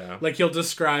get, yeah. Like he'll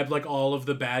describe like all of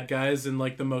the bad guys in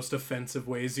like the most offensive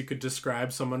ways you could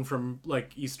describe someone from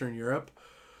like Eastern Europe.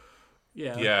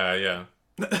 Yeah. Yeah.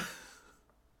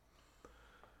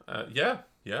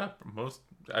 Yeah. Most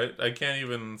I can't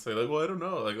even say like, well, I don't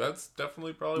know. Like that's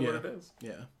definitely probably what it is.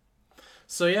 Yeah.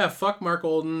 So yeah, fuck Mark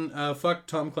Olden, fuck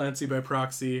Tom Clancy by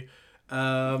proxy.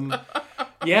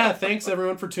 Yeah, thanks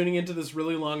everyone for tuning into this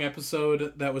really long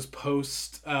episode that was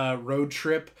post road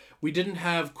trip. We didn't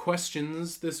have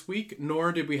questions this week,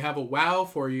 nor did we have a wow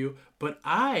for you, but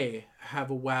I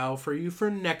have a wow for you for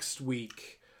next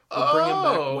week. Bring it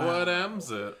back. Wow. What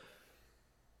am's it?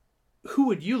 Who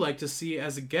would you like to see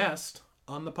as a guest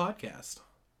on the podcast?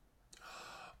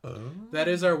 That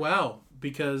is our wow,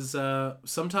 because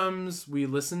sometimes we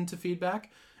listen to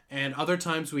feedback and other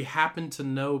times we happen to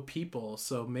know people,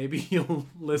 so maybe you'll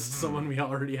list someone we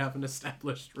already have an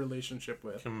established relationship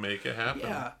with. Can make it happen.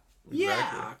 Yeah. Exactly.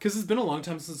 Yeah, because it's been a long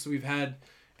time since we've had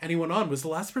anyone on. Was the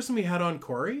last person we had on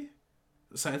Corey?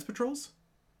 Science Patrols?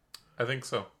 I think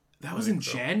so. That was in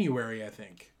January, I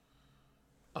think.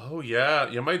 Oh, yeah.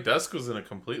 Yeah, my desk was in a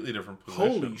completely different position.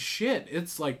 Holy shit.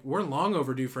 It's like, we're long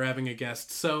overdue for having a guest,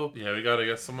 so... Yeah, we gotta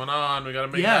get someone on. We gotta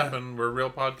make it happen. We're a real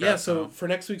podcast. Yeah, so for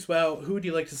next week's WoW, who would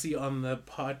you like to see on the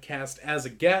podcast as a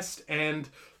guest? And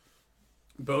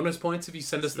bonus points if you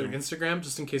send us their Instagram,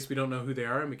 just in case we don't know who they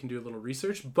are and we can do a little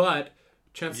research. But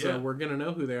chances are we're gonna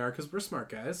know who they are, because we're smart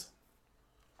guys.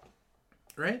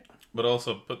 Right? But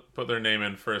also, put their name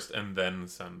in first and then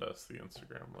send us the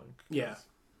Instagram link. Yeah.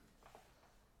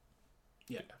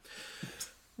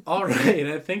 All right,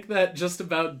 I think that just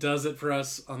about does it for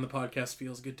us on the podcast.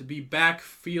 Feels good to be back.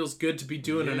 Feels good to be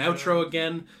doing an outro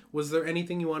again. Was there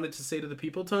anything you wanted to say to the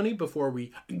people, Tony, before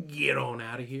we get on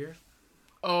out of here?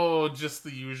 Oh, just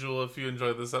the usual. If you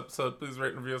enjoyed this episode, please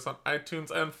rate and review us on iTunes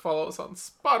and follow us on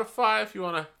Spotify if you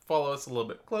want to follow us a little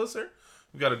bit closer.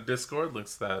 We've got a Discord.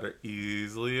 Links to that are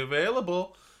easily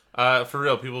available. For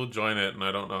real, people join it, and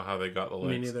I don't know how they got the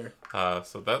links. Me neither.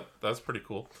 So that's pretty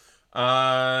cool.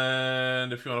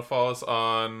 And if you want to follow us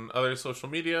on other social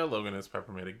media, Logan is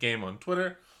Peppermade on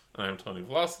Twitter, and I'm Tony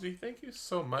Velocity. Thank you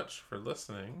so much for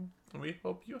listening, and we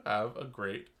hope you have a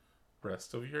great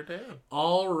rest of your day.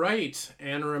 All right,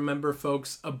 and remember,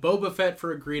 folks, a Boba Fett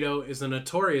for a Greedo is a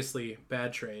notoriously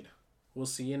bad trade. We'll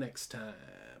see you next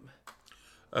time.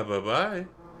 Bye-bye.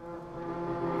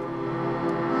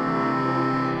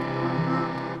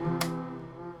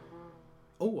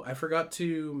 Oh, I forgot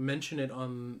to mention it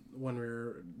on when we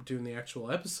were doing the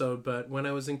actual episode, but when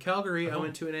I was in Calgary, I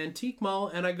went to an antique mall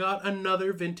and I got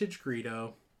another vintage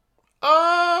Greedo.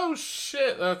 Oh,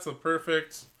 shit. That's a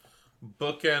perfect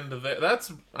bookend there.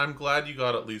 I'm glad you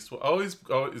got at least one. Oh, he's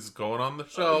going on the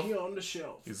shelf. He's on the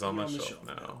shelf. He's on the shelf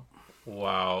now.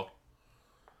 Wow.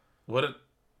 What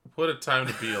a time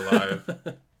to be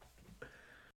alive.